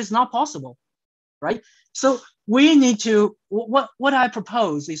issue. That is not possible, right? So we need to, what I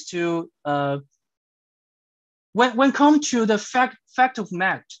propose is to when come to the fact of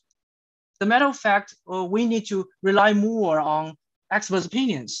fact, the matter of fact, we need to rely more on expert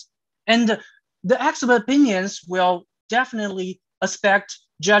opinions. And the expert opinions will definitely affect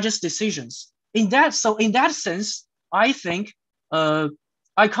judges' decisions. In that sense, I think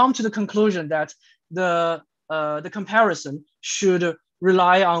I come to the conclusion that the comparison should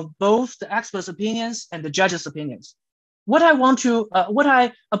rely on both the experts' opinions and the judges' opinions. What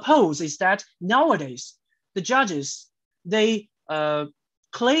I oppose is that nowadays the judges, they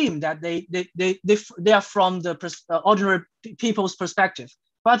claim that they are from the ordinary people's perspective,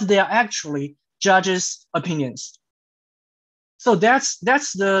 but they are actually judges' opinions. So that's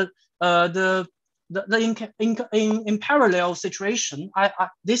the in parallel situation.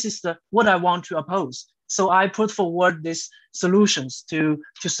 This is what I want to oppose. So I put forward these solutions to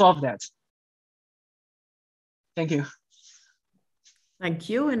solve that. Thank you. Thank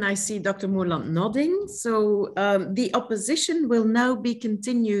you. And I see Dr. Moorland nodding. So the opposition will now be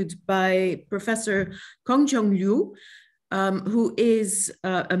continued by Professor Kongjong Liu, who is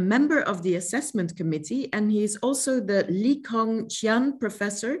a member of the assessment committee, and he is also the Lee Kong Chian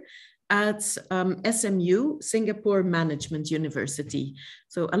professor at SMU, Singapore Management University.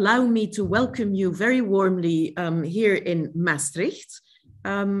 So allow me to welcome you very warmly here in Maastricht,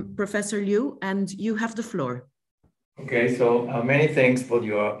 Professor Liu, and you have the floor. Okay, so many thanks for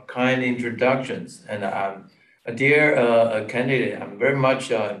your kind introductions. And dear candidate, I'm very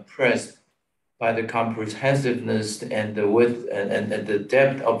much impressed by the comprehensiveness and the width and the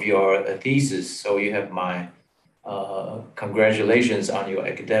depth of your thesis. So you have my congratulations on your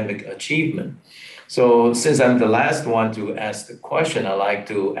academic achievement. So since I'm the last one to ask the question, I'd like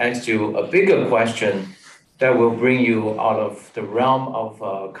to ask you a bigger question that will bring you out of the realm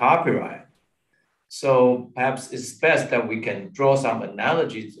of copyright. So perhaps it's best that we can draw some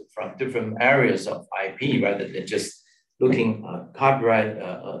analogies from different areas of IP rather than just looking at copyright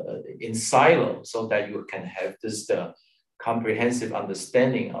in silo, so that you can have this comprehensive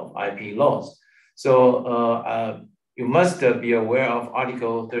understanding of IP laws. So you must be aware of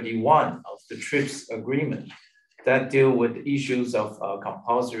Article 31 of the TRIPS agreement that deal with issues of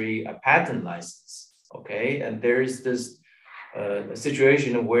compulsory patent license, okay? And there is this a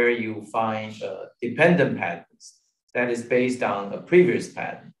situation where you find dependent patents that is based on a previous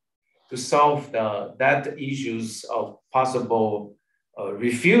patent to solve that issues of possible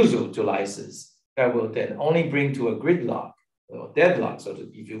refusal to license that will then only bring to a gridlock or deadlock, so to,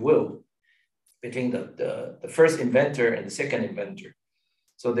 if you will, between the first inventor and the second inventor.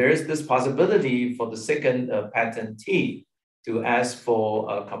 So there is this possibility for the second patentee to ask for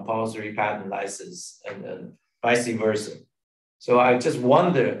a compulsory patent license and vice versa. So I just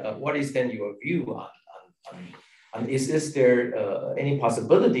wonder, what is then your view on is there any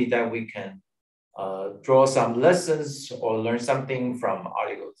possibility that we can draw some lessons or learn something from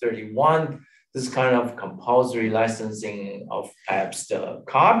Article 31, this kind of compulsory licensing of perhaps the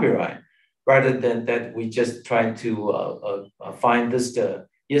copyright, rather than that we just try to find this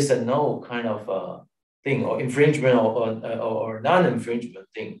yes and no kind of thing, or infringement or non-infringement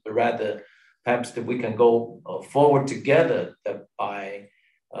thing, but rather perhaps that we can go forward together by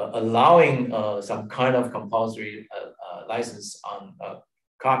allowing some kind of compulsory license on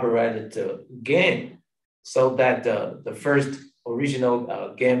copyrighted game, so that the first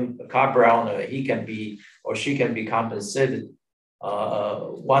original game copyright owner, he can be or she can be compensated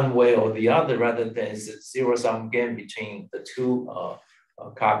one way or the other, rather than it's a zero-sum game between the two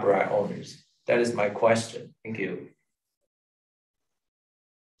copyright owners? That is my question. Thank you.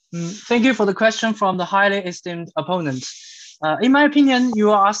 Thank you for the question from the highly esteemed opponent. In my opinion,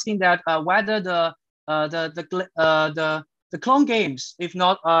 you are asking that whether the clone games, if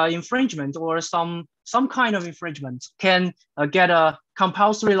not infringement or some kind of infringement, can get a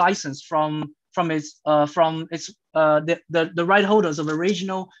compulsory license from the right holders of the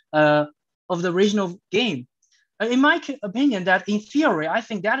original game. In my opinion, that in theory, I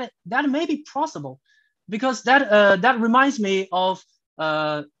think that may be possible, because that reminds me of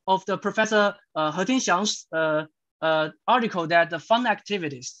the Professor He Tinxiang's article, that the fun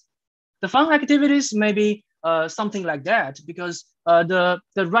activities may be something like that, because the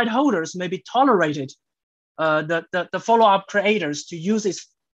right holders may be tolerated the follow-up creators to use these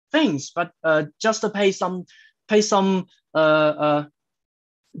things, but just to pay some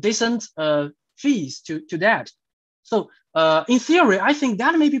decent fees to that. So in theory, I think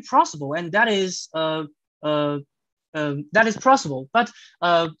that may be possible, and that is possible. But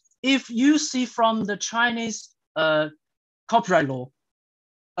if you see from the Chinese copyright law,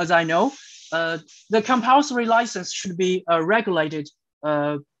 as I know, the compulsory license should be regulated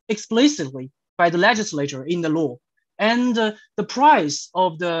explicitly by the legislature in the law, and the price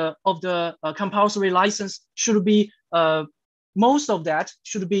of the compulsory license should be most of that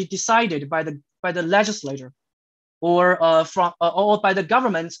should be decided by the legislature, or by the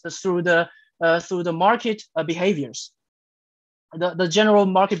government through the market behaviors, the general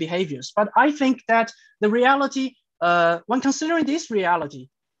market behaviors. But I think that the reality, when considering this reality,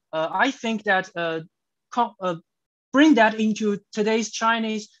 I think that bring that into today's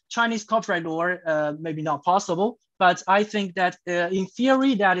Chinese copyright law maybe not possible, but I think that in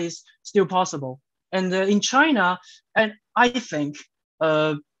theory that is still possible. And in China, and I think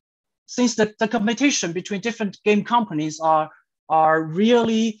since the competition between different game companies are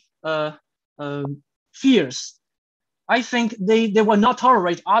really fierce, I think they will not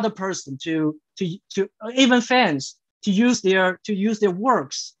tolerate other person to even fans to use their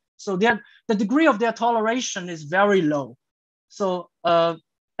works. So the degree of their toleration is very low. So and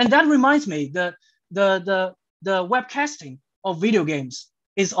that reminds me, the webcasting of video games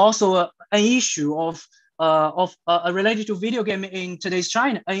is also an issue of related to video game in today's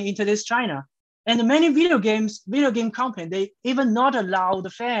China. And many video game companies, they even not allow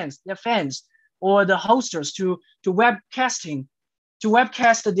their fans or the hosters to webcast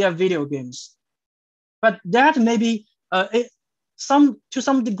their video games. But that maybe to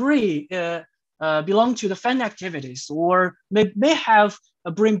some degree belong to the fan activities, or may have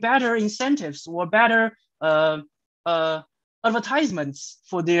bring better incentives or better advertisements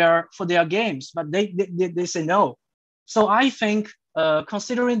for their games, but they say no. So I think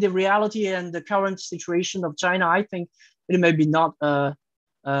considering the reality and the current situation of China, I think it may be not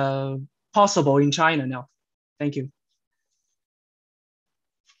possible in China now. Thank you.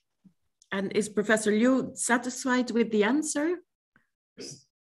 And is Professor Liu satisfied with the answer?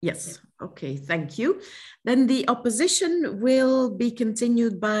 Yes. Okay, thank you. Then the opposition will be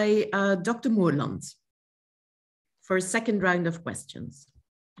continued by Dr. Moorland for a second round of questions.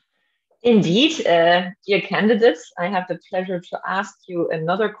 Indeed, dear candidates, I have the pleasure to ask you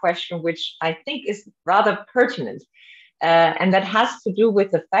another question, which I think is rather pertinent. And that has to do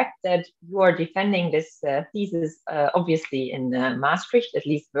with the fact that you are defending this thesis, obviously in Maastricht, at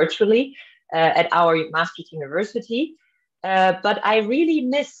least virtually, at our Maastricht University. But I really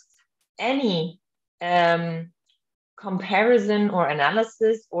missed any comparison or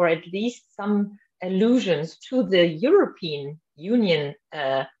analysis, or at least some allusions to the European Union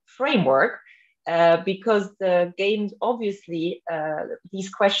framework, because the games, obviously, these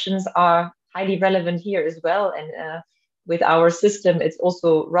questions are highly relevant here as well. And with our system, it's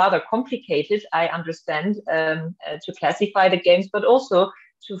also rather complicated, I understand, to classify the games, but also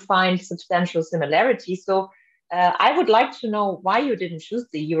to find substantial similarities. So I would like to know why you didn't choose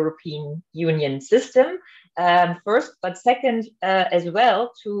the European Union system first, but second as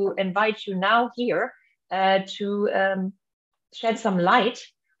well, to invite you now here to shed some light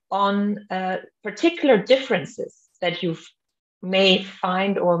on particular differences that you may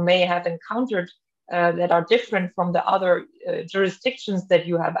find or may have encountered that are different from the other jurisdictions that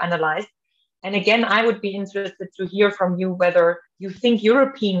you have analyzed. And again, I would be interested to hear from you whether you think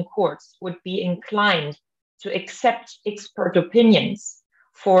European courts would be inclined to accept expert opinions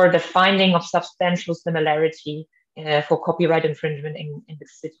for the finding of substantial similarity for copyright infringement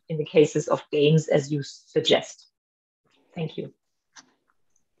in the cases of games, as you suggest. Thank you.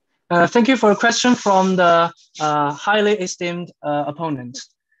 Thank you for a question from the highly esteemed opponent.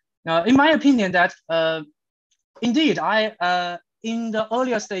 In my opinion, that indeed, in the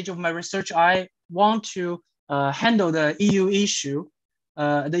earlier stage of my research, I want to handle the EU issue,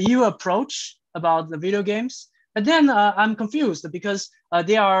 the EU approach about the video games. But then I'm confused because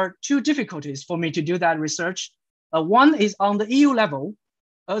there are two difficulties for me to do that research. One is on the EU level.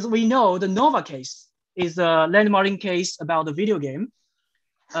 As we know, the Nova case is a landmark case about the video game.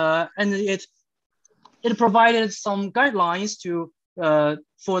 And it provided some guidelines to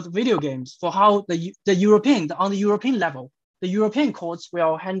for the video games, for how on the European level, the European courts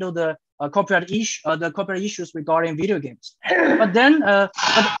will handle the copyright issues regarding video games. But then,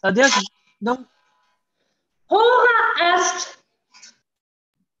 there's no. Asked.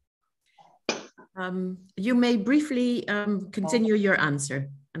 You may briefly continue your answer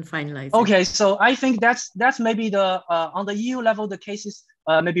and finalize. Okay, so I think that's maybe the on the EU level, the cases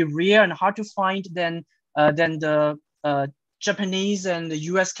maybe rare and hard to find than the Japanese and the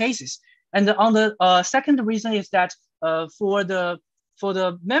US cases. And on the second reason is that for the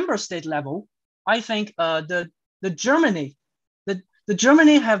member state level, I think the Germany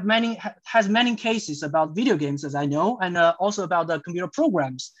has many cases about video games, as I know, and also about the computer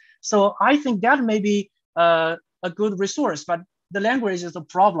programs. So I think that may be a good resource, but the language is a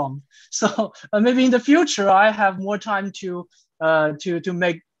problem. So maybe in the future, I have more time to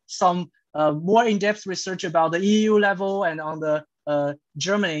make some more in-depth research about the EU level and on the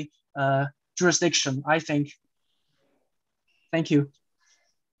Germany jurisdiction, I think. Thank you.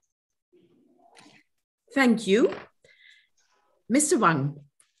 Thank you. Mr. Wang,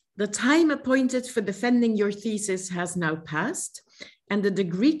 the time appointed for defending your thesis has now passed, and the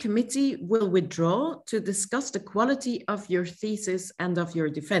degree committee will withdraw to discuss the quality of your thesis and of your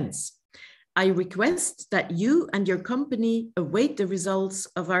defense. I request that you and your company await the results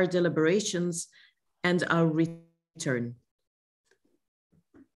of our deliberations and our return.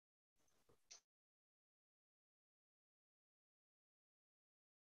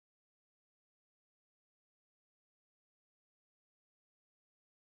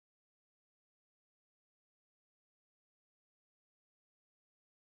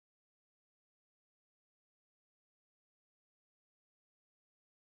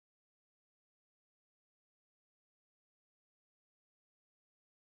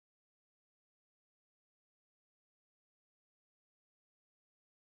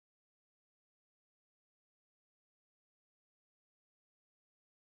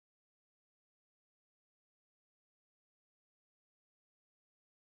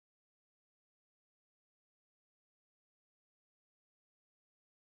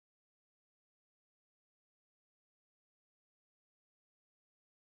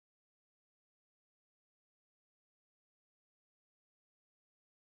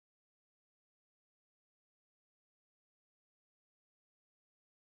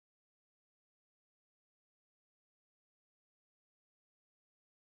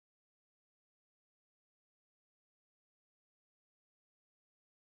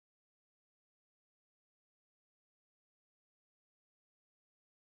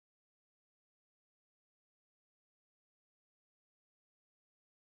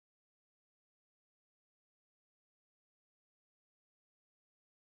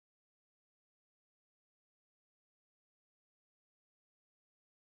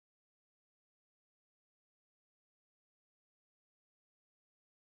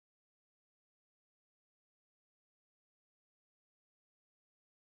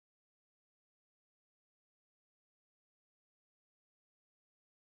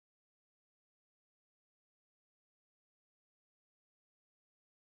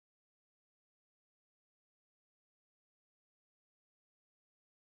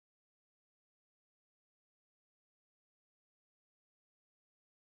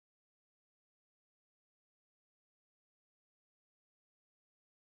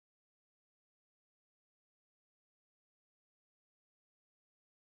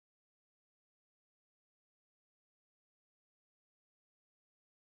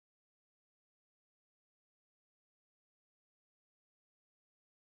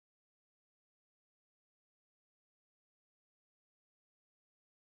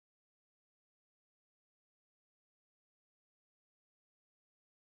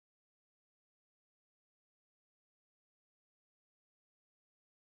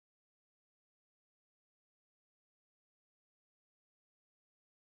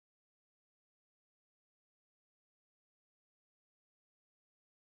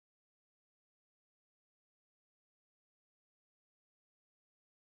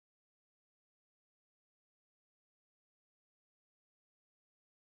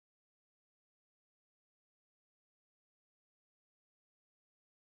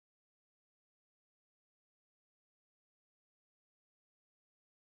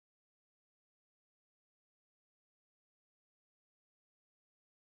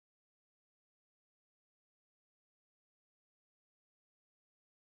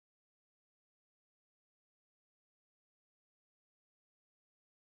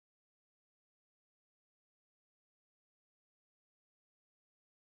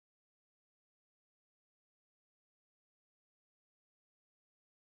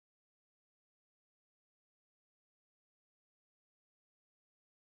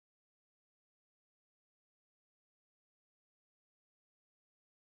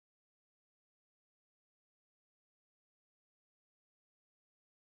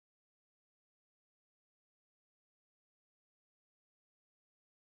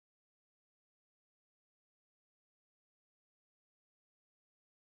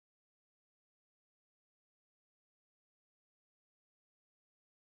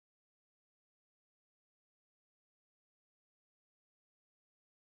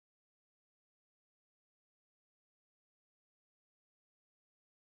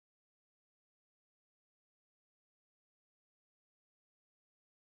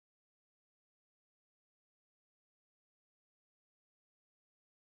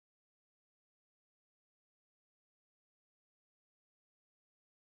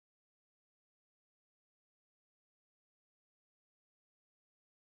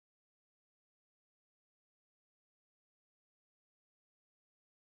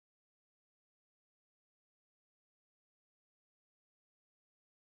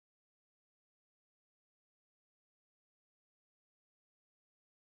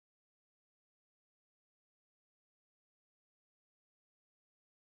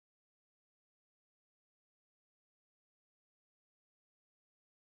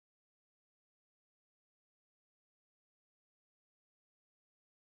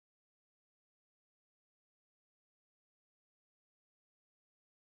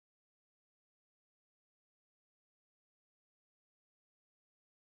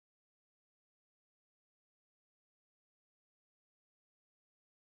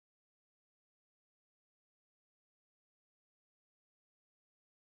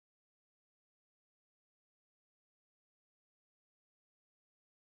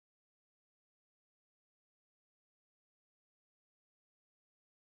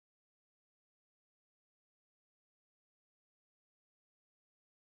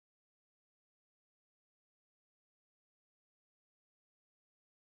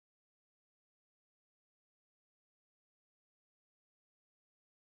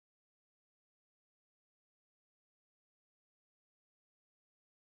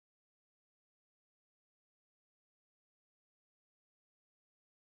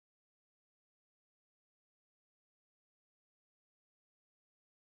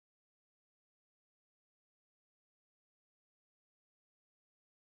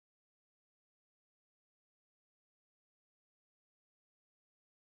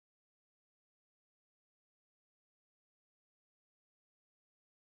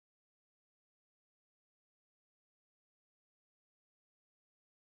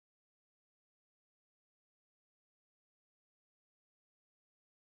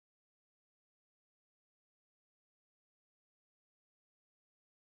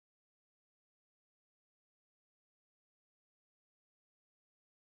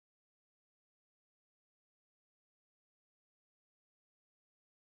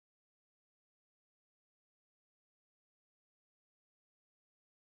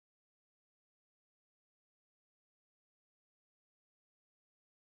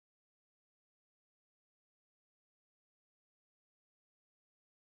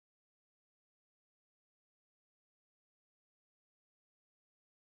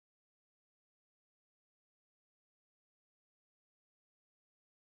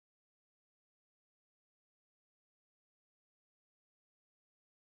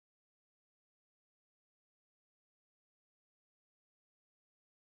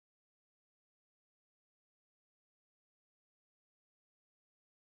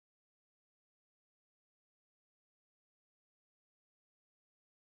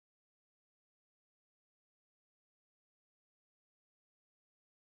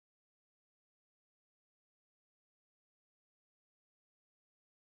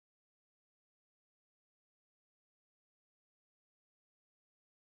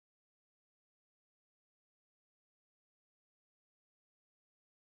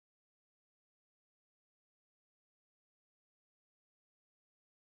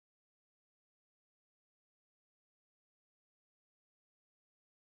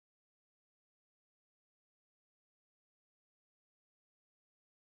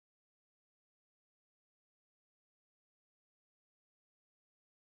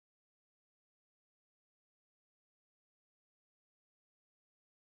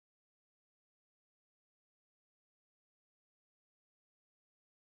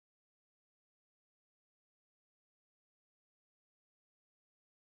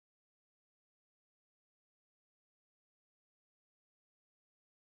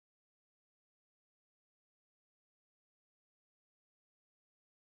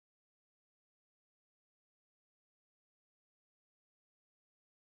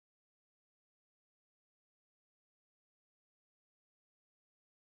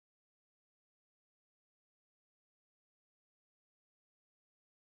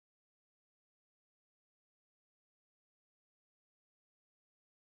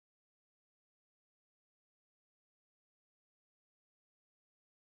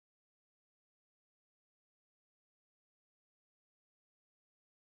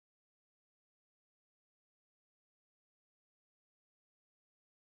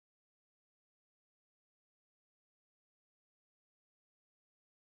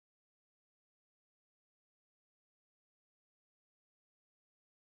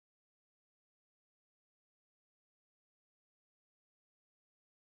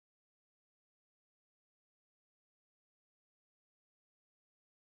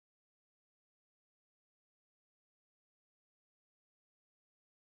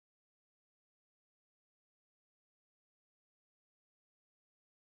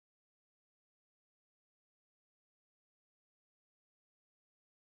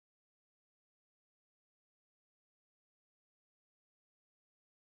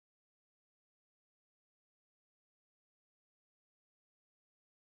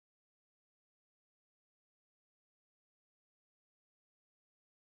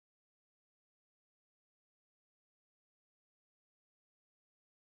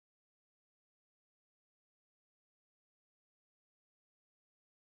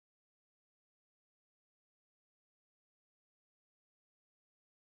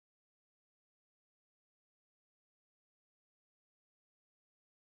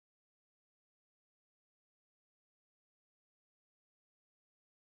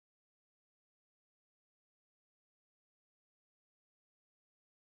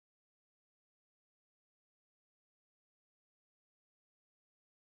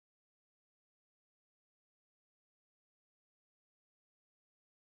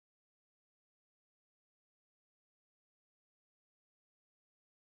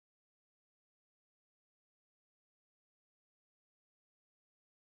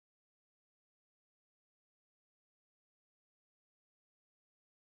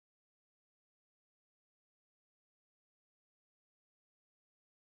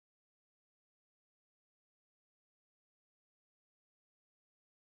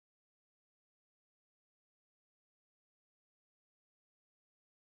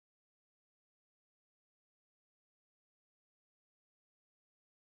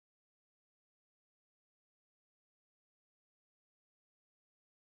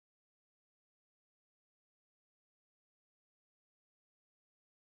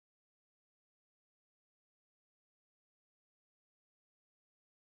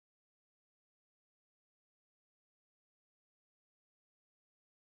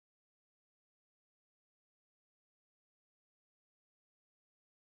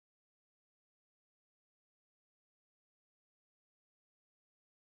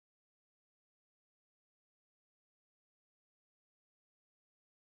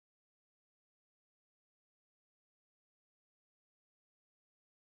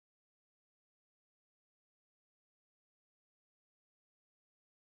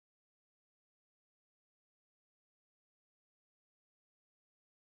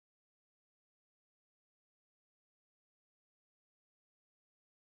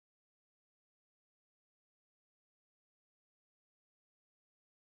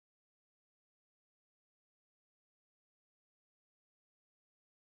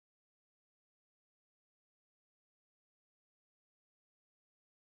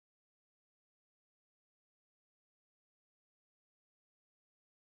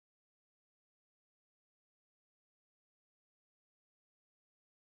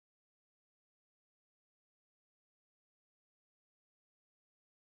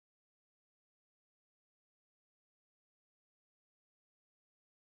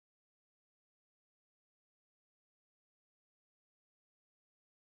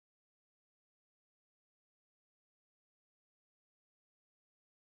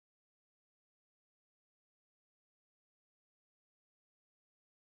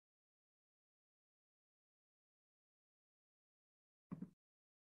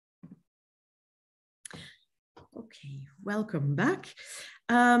 Okay, welcome back.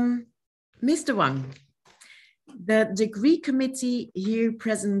 Mr. Wang, the degree committee here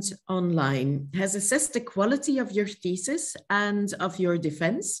present online has assessed the quality of your thesis and of your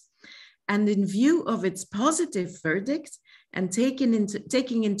defense, and in view of its positive verdict and taking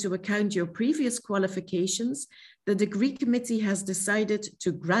into account your previous qualifications, the degree committee has decided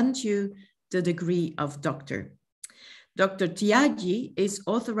to grant you the degree of doctor. Dr. Tyagi is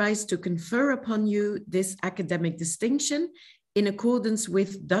authorized to confer upon you this academic distinction in accordance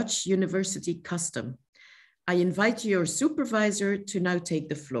with Dutch university custom. I invite your supervisor to now take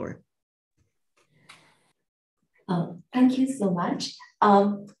the floor. Thank you so much.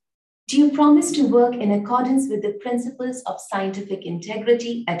 Do you promise to work in accordance with the principles of scientific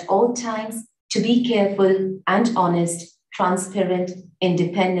integrity at all times, to be careful and honest, transparent,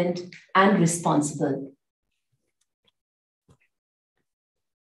 independent, and responsible?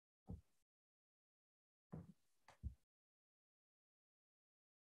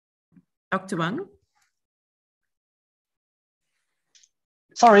 Dr. Wang?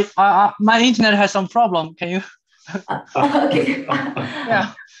 Sorry, my internet has some problem. Can you? Okay.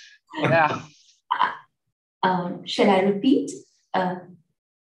 Yeah. Shall I repeat?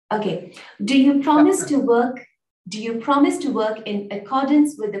 Okay. Do you promise to work in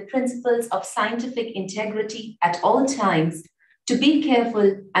accordance with the principles of scientific integrity at all times, to be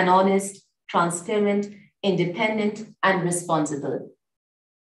careful and honest, transparent, independent, and responsible?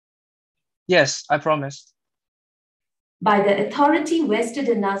 Yes, I promise. By the authority vested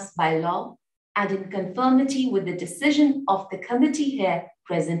in us by law, and in conformity with the decision of the committee here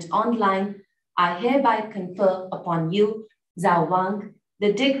present online, I hereby confer upon you, Xiao Wang,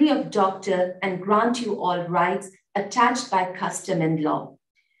 the degree of doctor and grant you all rights attached by custom and law.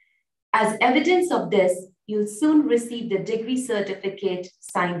 As evidence of this, you'll soon receive the degree certificate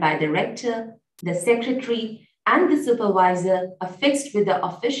signed by the rector, the secretary, and the supervisor, affixed with the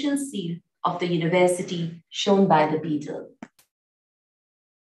official seal of the university shown by the beadle.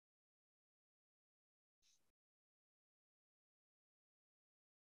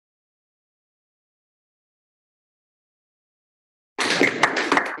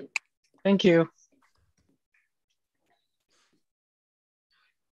 Thank you.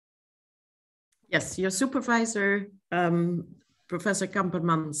 Yes, your supervisor, Professor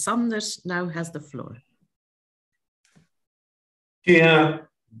Kamperman-Sanders, now has the floor. Dear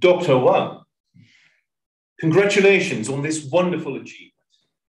Dr. Wang, congratulations on this wonderful achievement.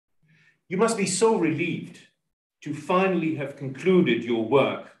 You must be so relieved to finally have concluded your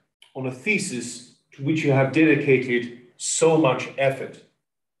work on a thesis to which you have dedicated so much effort.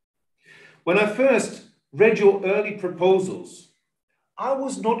 When I first read your early proposals, I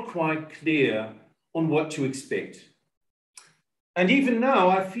was not quite clear on what to expect. And even now,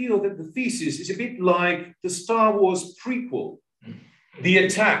 I feel that the thesis is a bit like the Star Wars prequel, The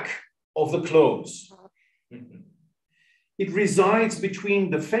Attack of the Clones. It resides between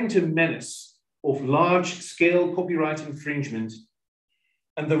the phantom menace of large-scale copyright infringement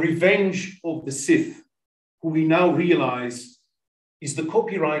and the revenge of the Sith, who we now realize is the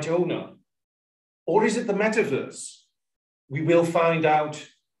copyright owner. Or is it the metaverse? We will find out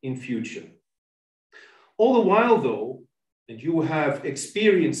in future. All the while, though, and you have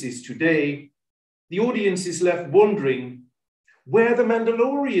experiences today, the audience is left wondering where the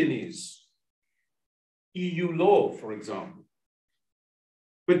Mandalorian is. EU law, for example.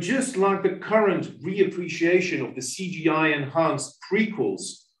 But just like the current reappreciation of the CGI-enhanced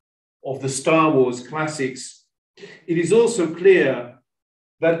prequels of the Star Wars classics, it is also clear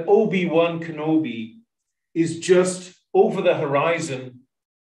that Obi-Wan Kenobi is just over the horizon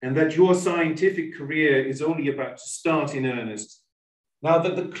and that your scientific career is only about to start in earnest, now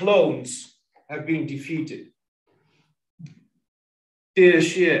that the clones have been defeated. Dear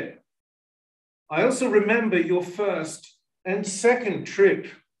Xie, I also remember your first and second trip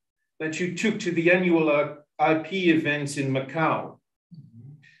that you took to the annual IP events in Macau,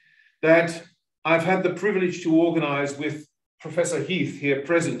 that I've had the privilege to organize with Professor Heath here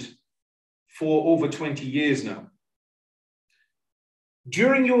present for over 20 years now.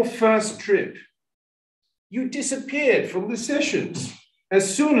 During your first trip, you disappeared from the sessions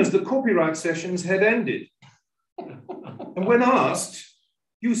as soon as the copyright sessions had ended. And when asked,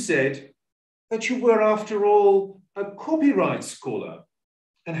 you said that you were, after all, a copyright scholar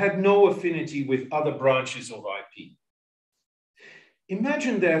and had no affinity with other branches of IP.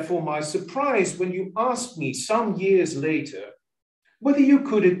 Imagine, therefore, my surprise when you asked me some years later whether you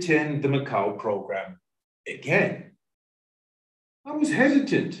could attend the Macau program again. I was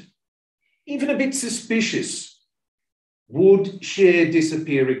hesitant, even a bit suspicious. Would Xie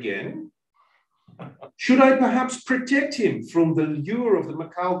disappear again? Should I perhaps protect him from the lure of the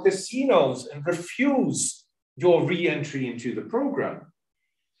Macau casinos and refuse your re-entry into the program?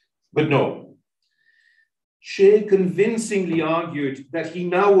 But no. Xie convincingly argued that he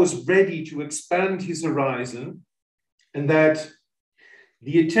now was ready to expand his horizon and that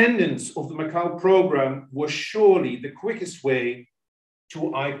the attendance of the Macau program was surely the quickest way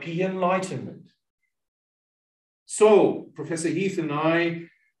to IP enlightenment. So Professor Heath and I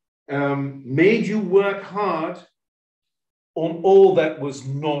made you work hard on all that was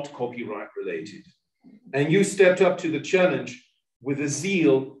not copyright related. And you stepped up to the challenge with a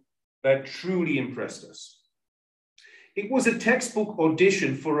zeal that truly impressed us. It was a textbook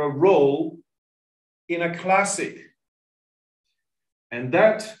audition for a role in a classic. And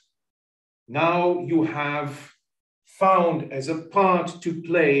that now you have found as a part to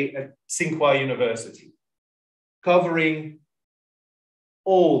play at Tsinghua University, covering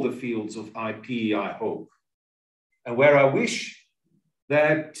all the fields of IP, I hope. And where I wish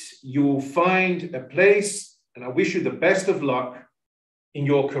that you'll find a place, and I wish you the best of luck in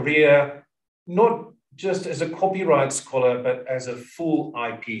your career, not just as a copyright scholar, but as a full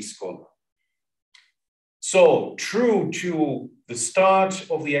IP scholar. So, true to the start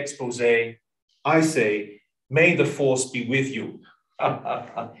of the expose, I say, may the force be with you.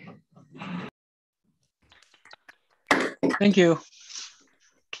 Thank you.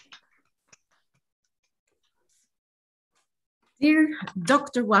 Dear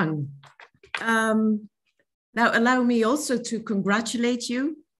Dr. Wang, now allow me also to congratulate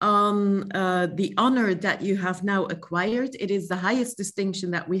you on the honor that you have now acquired. It is the highest distinction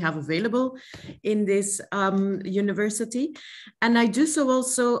that we have available in this university. And I do so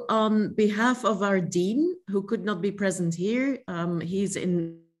also on behalf of our dean, who could not be present here. He's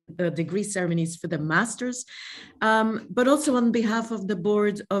in degree ceremonies for the masters, but also on behalf of the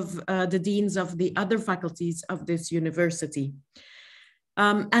board of the deans of the other faculties of this university.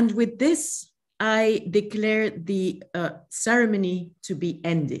 And with this, I declare the ceremony to be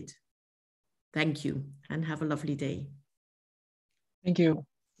ended. Thank you and have a lovely day. Thank you.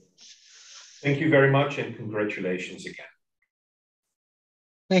 Thank you very much and congratulations again.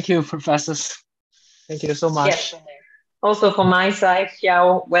 Thank you, professors. Thank you so much. Yes. Also from my side,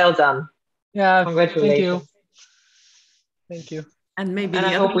 Xiao, well done. Yeah, congratulations. Thank you. And maybe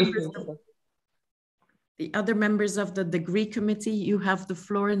the other members of the degree committee, you have the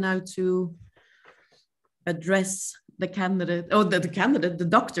floor now to address the candidate, the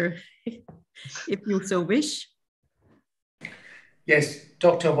doctor, if you so wish. Yes,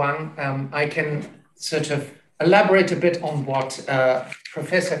 Dr. Wang, I can sort of elaborate a bit on what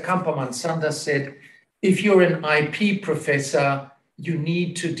Professor Kamperman-Sanders said. If you're an IP professor, you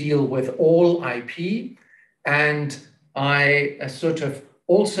need to deal with all IP. And I sort of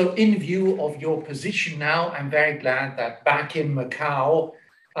also, in view of your position now, I'm very glad that back in Macau,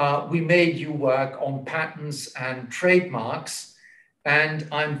 we made you work on patents and trademarks. And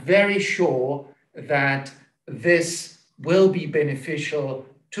I'm very sure that this will be beneficial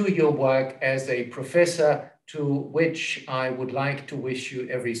to your work as a professor, to which I would like to wish you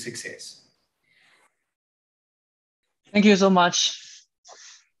every success. Thank you so much.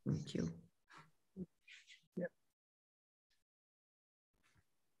 Thank you.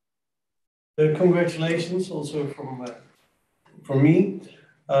 Congratulations also from me.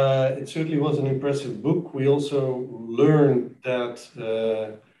 It certainly was an impressive book. We also learned that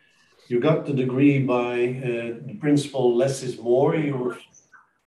you got the degree by the principle less is more. You were